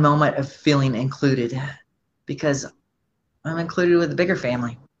one moment of feeling included, because I'm included with a bigger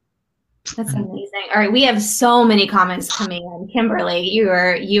family. That's amazing. All right, we have so many comments coming in. Kimberly, you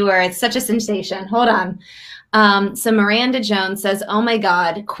are such a sensation. Hold on. So Miranda Jones says, "Oh my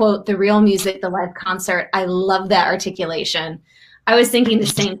God, quote, the real music, the live concert." I love that articulation. I was thinking the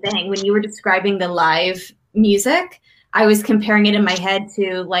same thing when you were describing the live music. I was comparing it in my head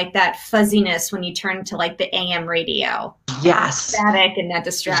to like that fuzziness when you turn to like the AM radio. Yes. Static and that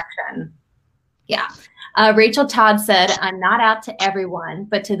distraction. Yeah. Rachel Todd said, "I'm not out to everyone,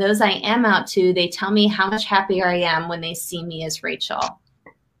 but to those I am out to, they tell me how much happier I am when they see me as Rachel."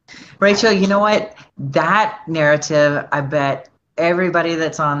 Rachel, you know what? That narrative, I bet everybody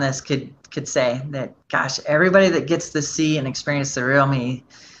that's on this could say that, gosh, everybody that gets to see and experience the real me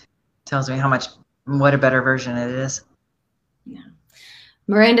tells me what a better version it is. Yeah.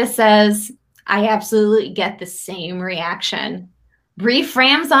 Miranda says, "I absolutely get the same reaction." Bree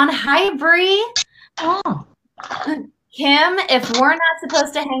Frams on, "Hi, Bree." Oh. Kim, if we're not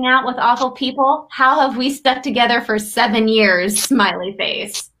supposed to hang out with awful people, how have we stuck together for 7 years? Smiley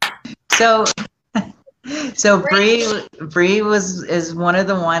face. So Bree is one of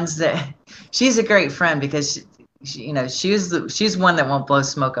the ones that, she's a great friend because she's one that won't blow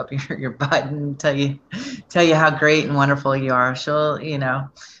smoke up your butt and tell you how great and wonderful you are. She'll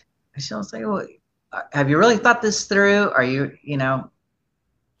say, "Well, have you really thought this through? Are you,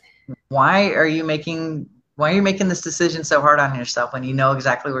 why are you making this decision so hard on yourself when you know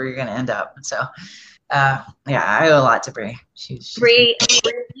exactly where you're going to end up?" So, I owe a lot to Bree. Bree,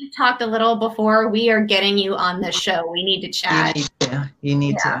 you talked a little before. We are getting you on the show. We need to chat. You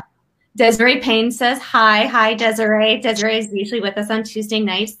need to. Desiree Payne says, Hi, Desiree. Desiree is usually with us on Tuesday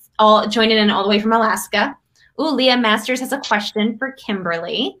nights, joining in all the way from Alaska. Ooh, Leah Masters has a question for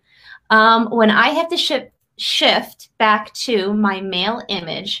Kimberly. When I have to shift back to my male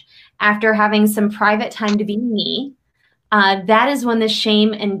image after having some private time to be me, that is when the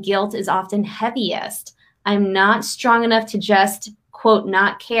shame and guilt is often heaviest. I'm not strong enough to just, quote,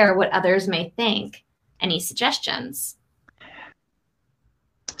 not care what others may think. Any suggestions?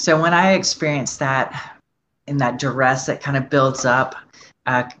 So when I experience that, in that duress that kind of builds up,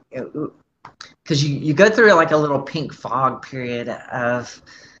 because you go through like a little pink fog period of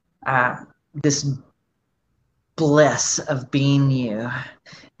this bliss of being you,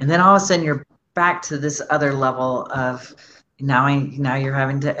 and then all of a sudden you're back to this other level of now you're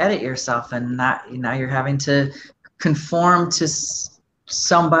having to edit yourself, and now you're having to conform to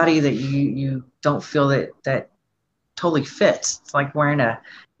somebody that you don't feel that totally fits. It's like wearing a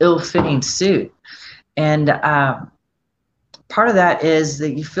ill-fitting suit, and part of that is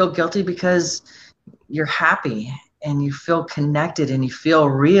that you feel guilty because you're happy and you feel connected and you feel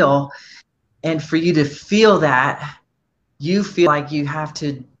real, and for you to feel that, you feel like you have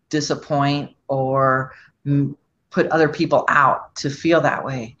to disappoint or put other people out to feel that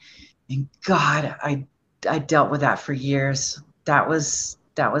way. And God, I dealt with that for years. That was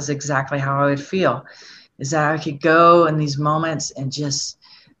exactly how I would feel, is that I could go in these moments and just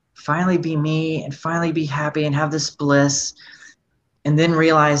finally be me and finally be happy and have this bliss, and then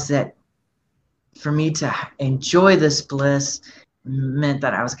realize that for me to enjoy this bliss meant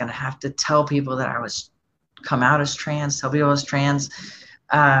that I was going to have to tell people that I was come out as trans, tell people I was trans,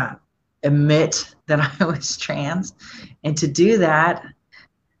 uh, admit that I was trans. And to do that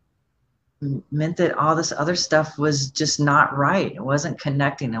meant that all this other stuff was just not right. It wasn't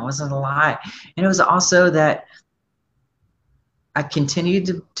connecting. It wasn't a lie. And it was also that I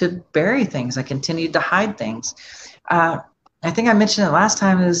continued to bury things. I continued to hide things. I think I mentioned it last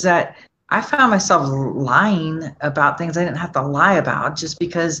time, is that I found myself lying about things I didn't have to lie about, just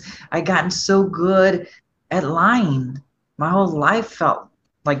because I'd gotten so good at lying. My whole life felt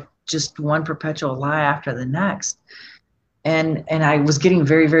like just one perpetual lie after the next. And I was getting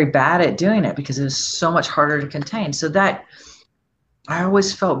very, very bad at doing it because it was so much harder to contain. So that I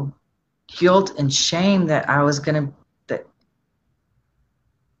always felt guilt and shame that I was going to, that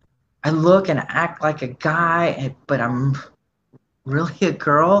I look and act like a guy, but I'm really a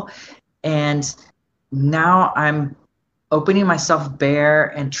girl. And now I'm opening myself bare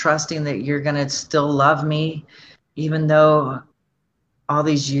and trusting that you're going to still love me, even though all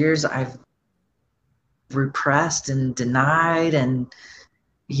these years I've repressed and denied and,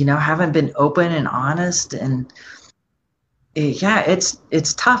 you know, haven't been open and honest. And yeah,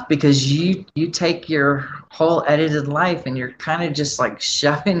 it's tough because you take your whole edited life and you're kind of just like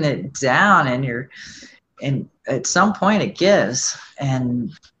shoving it down, and at some point it gives.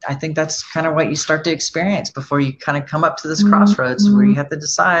 And I think that's kind of what you start to experience before you kind of come up to this crossroads where you have to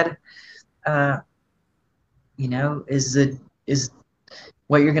decide, you know, is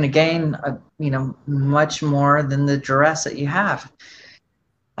what you're going to gain, you know, much more than the duress that you have.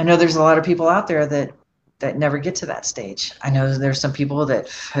 I know there's a lot of people out there that never get to that stage. I know there's some people that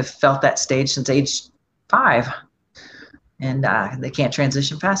have felt that stage since age 5, and they can't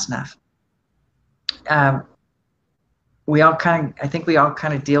transition fast enough. We all kind of, I think we all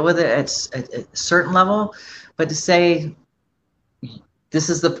kind of deal with it at a certain level, but to say this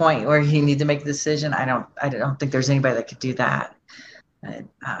is the point where you need to make a decision, I don't think there's anybody that could do that.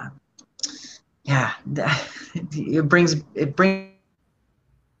 Yeah, it brings.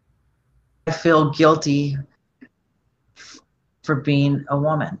 I feel guilty for being a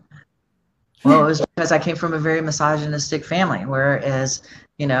woman. Well, it was because I came from a very misogynistic family, whereas,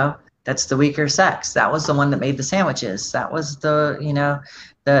 you know, that's the weaker sex. That was the one that made the sandwiches. That was the, you know,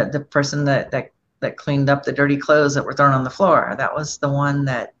 the person that cleaned up the dirty clothes that were thrown on the floor. That was the one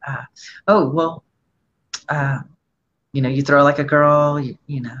that, you know, you throw like a girl,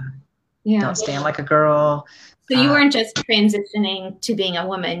 you know, don't stand like a girl. So you weren't just transitioning to being a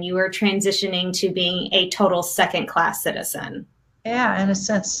woman, you were transitioning to being a total second-class citizen. Yeah, in a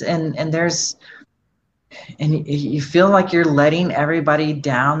sense. And you feel like you're letting everybody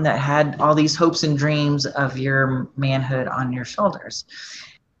down that had all these hopes and dreams of your manhood on your shoulders.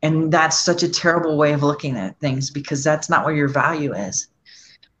 And that's such a terrible way of looking at things, because that's not where your value is.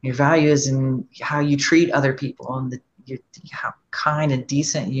 Your value is in how you treat other people and how kind and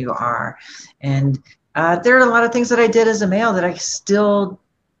decent you are. And there are a lot of things that I did as a male that I still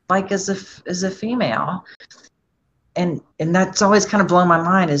like as a female. And that's always kind of blown my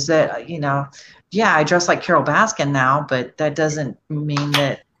mind, is that, you know, yeah, I dress like Carole Baskin now, but that doesn't mean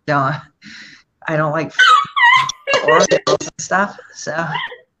that I don't like Oreos and stuff. So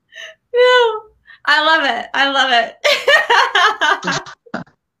no, I love it. I love it.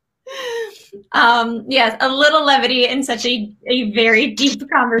 Yes, a little levity in such a very deep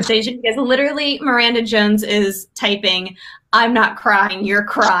conversation, because literally Miranda Jones is typing, "I'm not crying, you're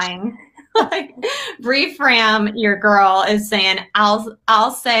crying." Like Bree Fram, your girl, is saying,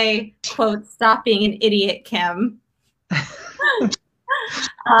 I'll say, quote, "Stop being an idiot, Kim."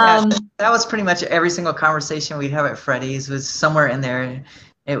 Yeah, that was pretty much every single conversation we'd have at Freddy's, was somewhere in there.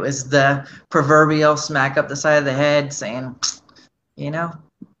 It was the proverbial smack up the side of the head saying, you know,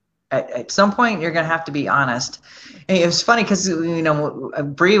 at some point you're going to have to be honest. And it was funny because, you know,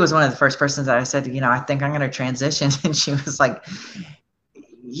 Bree was one of the first persons that I said, you know, I think I'm going to transition. And she was like,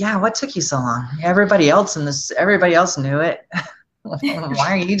 yeah, what took you so long? Everybody else knew it.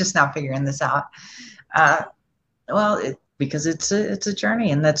 Why are you just now figuring this out? Well, because it's a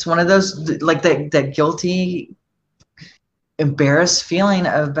journey, and that's one of those, like, that guilty, embarrassed feeling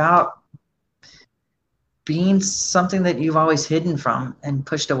about being something that you've always hidden from and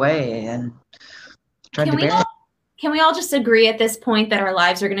pushed away and tried to bury. Can we all just agree at this point that our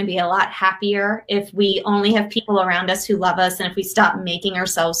lives are going to be a lot happier if we only have people around us who love us, and if we stop making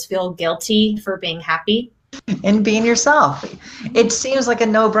ourselves feel guilty for being happy? And being yourself. It seems like a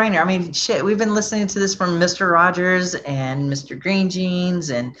no-brainer. I mean, shit, we've been listening to this from Mr. Rogers and Mr. Green Jeans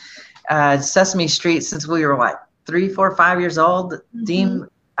and Sesame Street since we were, what, 3, 4, 5 years old? Mm-hmm. Theme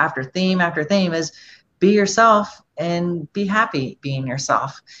after theme after theme is be yourself and be happy being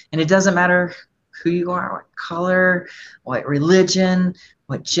yourself. And it doesn't matter who you are, what color, what religion,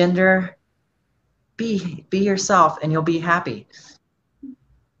 what gender. Be yourself and you'll be happy.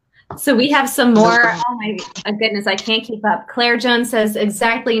 So we have some more. Oh my goodness, I can't keep up. Claire Jones says,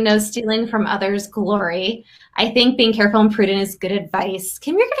 exactly, no stealing from others' glory. I think being careful and prudent is good advice.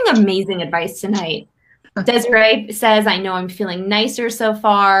 Kim, you're getting amazing advice tonight. Desiree says, I know I'm feeling nicer so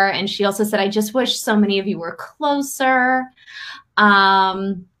far. And she also said, I just wish so many of you were closer.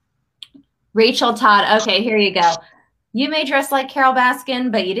 Rachel Todd, okay, here you go. You may dress like Carol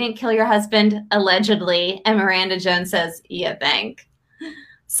Baskin, but you didn't kill your husband, allegedly. And Miranda Jones says, you think?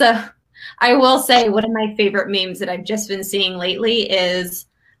 So I will say one of my favorite memes that I've just been seeing lately is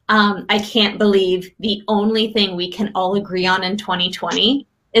I can't believe the only thing we can all agree on in 2020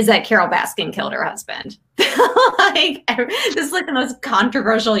 is that Carol Baskin killed her husband. Like, this is like the most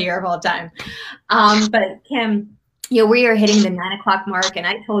controversial year of all time. But Kim, you know, we are hitting the 9 o'clock mark, and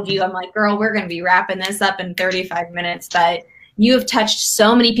I told you, I'm like, girl, we're going to be wrapping this up in 35 minutes, but you have touched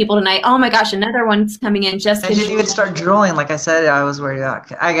so many people tonight. Oh my gosh, another one's coming in. Just I didn't even start drooling. Like I said, I was worried about.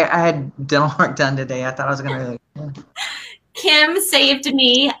 I had dental work done today. I thought I was going to. Kim saved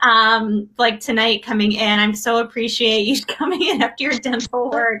me, like tonight coming in. I'm so appreciate you coming in after your dental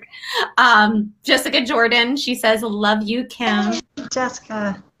work. Jessica Jordan, she says, "Love you, Kim."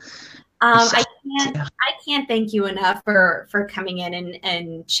 Jessica. I can't thank you enough for coming in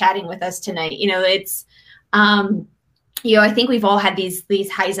and chatting with us tonight. You know, it's. You know, I think we've all had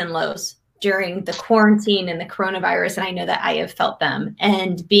these highs and lows during the quarantine and the coronavirus, and I know that I have felt them.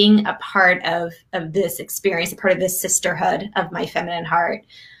 And being a part of this experience, a part of this sisterhood of My Feminine Heart,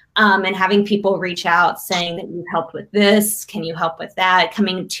 and having people reach out saying that you've helped with this, can you help with that,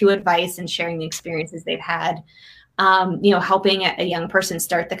 coming to advice and sharing the experiences they've had. You know, helping a young person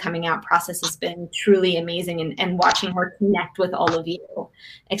start the coming out process has been truly amazing, and watching her connect with all of you,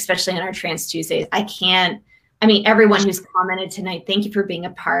 especially on our Trans Tuesdays. I mean, everyone who's commented tonight, thank you for being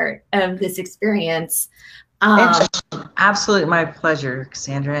a part of this experience. It's absolutely my pleasure,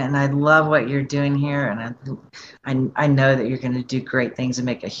 Cassandra, and I love what you're doing here, and I know that you're going to do great things and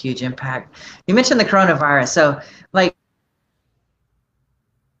make a huge impact. You mentioned the coronavirus, so like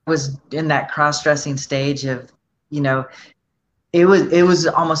I was in that cross-dressing stage of, you know, it was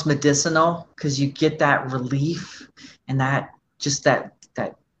almost medicinal because you get that relief and that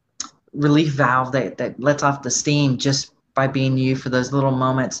relief valve that lets off the steam just by being you for those little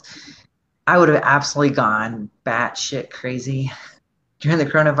moments. I would have absolutely gone batshit crazy during the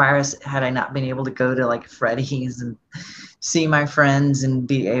coronavirus had I not been able to go to like Freddy's and see my friends and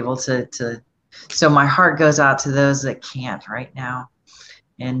be able to. So my heart goes out to those that can't right now,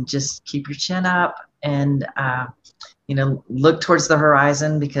 and just keep your chin up and you know, look towards the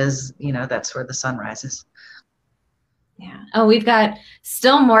horizon, because you know that's where the sun rises. Yeah. Oh, we've got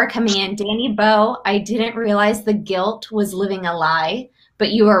still more coming in. Danny Bow, I didn't realize the guilt was living a lie,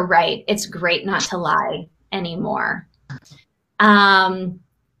 but you are right. It's great not to lie anymore.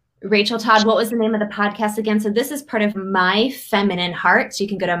 Rachel Todd, what was the name of the podcast again? So this is part of My Feminine Heart. So you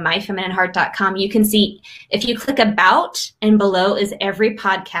can go to myfeminineheart.com. You can see, if you click about, and below is every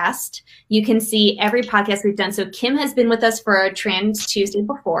podcast. You can see every podcast we've done. So Kim has been with us for a Trans Tuesday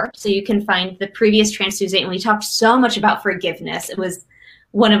before. So you can find the previous Trans Tuesday. And we talked so much about forgiveness. It was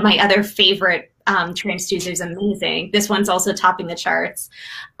one of my other favorite Trans Tuesdays. Amazing. This one's also topping the charts.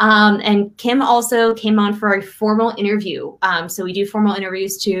 And Kim also came on for a formal interview. So we do formal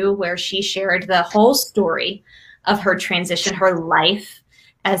interviews too, where she shared the whole story of her transition, her life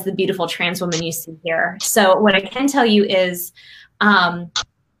as the beautiful trans woman you see here. So what I can tell you is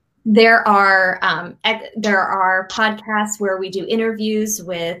there are podcasts where we do interviews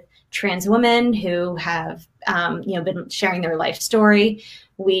with trans women who have you know, been sharing their life story.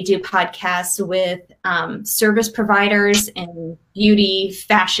 We do podcasts with service providers in beauty,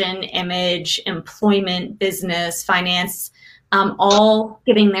 fashion, image, employment, business, finance, all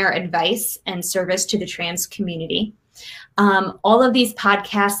giving their advice and service to the trans community. All of these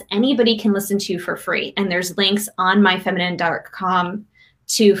podcasts, anybody can listen to for free. And there's links on myfeminine.com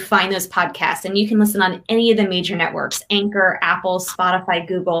to find those podcasts. And you can listen on any of the major networks, Anchor, Apple, Spotify,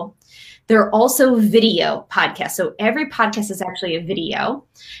 Google. There are also video podcasts. So every podcast is actually a video,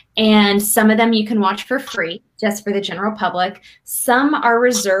 and some of them you can watch for free, just for the general public. Some are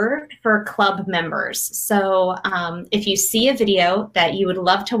reserved for club members. So if you see a video that you would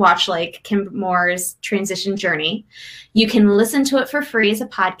love to watch, like Kim Moore's transition journey, you can listen to it for free as a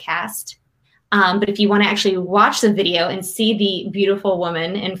podcast. But if you want to actually watch the video and see the beautiful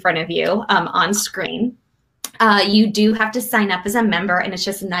woman in front of you on screen, you do have to sign up as a member, and it's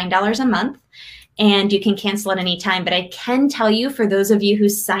just $9 a month. and you can cancel at any time. But I can tell you, for those of you who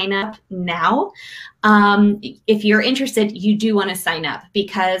sign up now, if you're interested, you do want to sign up,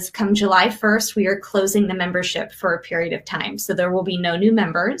 because come July 1st, we are closing the membership for a period of time. So there will be no new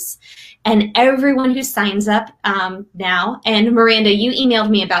members. And everyone who signs up now, and Miranda, you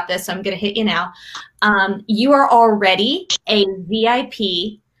emailed me about this, so I'm going to hit you now. You are already a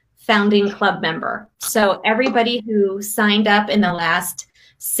VIP founding club member. So everybody who signed up in the last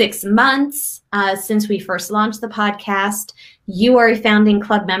 6 months since we first launched the podcast, you are a founding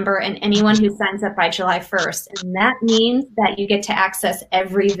club member, and anyone who signs up by July 1st. And that means that you get to access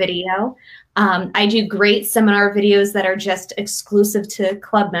every video. I do great seminar videos that are just exclusive to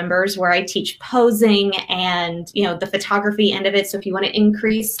club members, where I teach posing and, you know, the photography end of it. So if you want to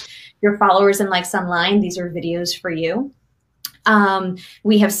increase your followers and likes online, these are videos for you.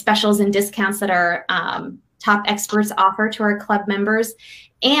 We have specials and discounts that our top experts offer to our club members,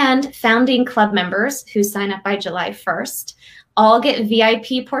 and founding club members who sign up by July 1st all get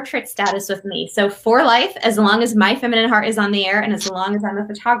VIP portrait status with me. So for life, as long as My Feminine Heart is on the air and as long as I'm a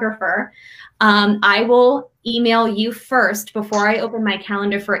photographer, I will email you first before I open my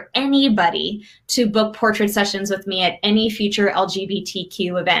calendar for anybody to book portrait sessions with me at any future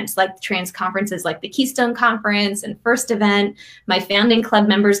LGBTQ events, like trans conferences like the Keystone Conference and First Event. My founding club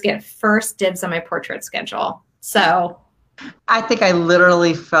members get first dibs on my portrait schedule. So I think I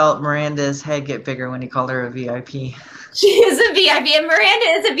literally felt Miranda's head get bigger when he called her a VIP. She is a VIP, and Miranda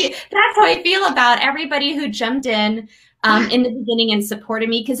is a VIP. That's how I feel about everybody who jumped in the beginning and supported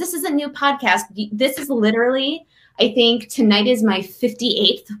me, because this is a new podcast. This is literally, I think tonight is my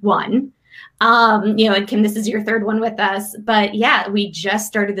 58th one. You know, and Kim, this is your 3rd one with us. But yeah, we just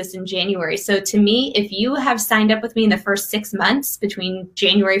started this in January. So to me, if you have signed up with me in the first 6 months between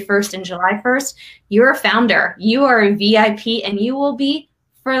January 1st and July 1st, you're a founder. You are a VIP, and you will be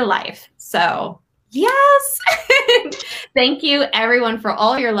for life. So yes. Thank you, everyone, for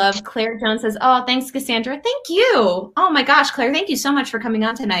all your love. Claire Jones says, oh, thanks, Cassandra. Thank you. Oh, my gosh, Claire, thank you so much for coming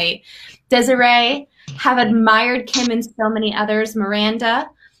on tonight. Desiree, have admired Kim and so many others. Miranda,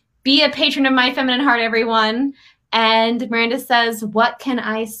 be a patron of My Feminine Heart, everyone. And Miranda says, what can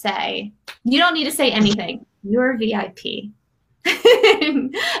I say? You don't need to say anything. You're VIP.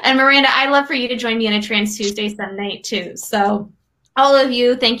 And Miranda, I'd love for you to join me on a Trans Tuesday some night, too. So all of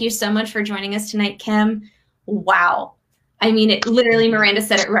you, thank you so much for joining us tonight. Kim, wow. I mean, it literally, Miranda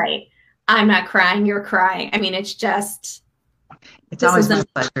said it right. I'm not crying, you're crying. I mean, it's just. It's always my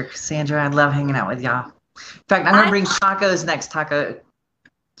pleasure, Cassandra. I love hanging out with y'all. In fact, I'm going to bring tacos next Taco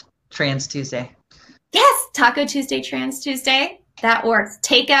Trans Tuesday. Yes, Taco Tuesday, Trans Tuesday. That works.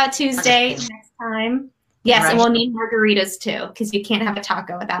 Takeout Tuesday next time. Yes, right. And we'll need margaritas too, because you can't have a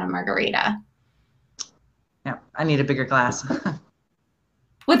taco without a margarita. Yeah, I need a bigger glass.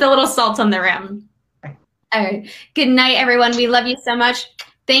 With a little salt on the rim. Right. All right. Good night, everyone. We love you so much.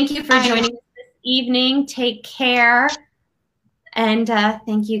 Thank you for joining us this evening. Take care. And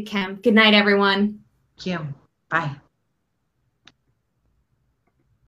thank you, Kim. Good night, everyone. Kim. Bye.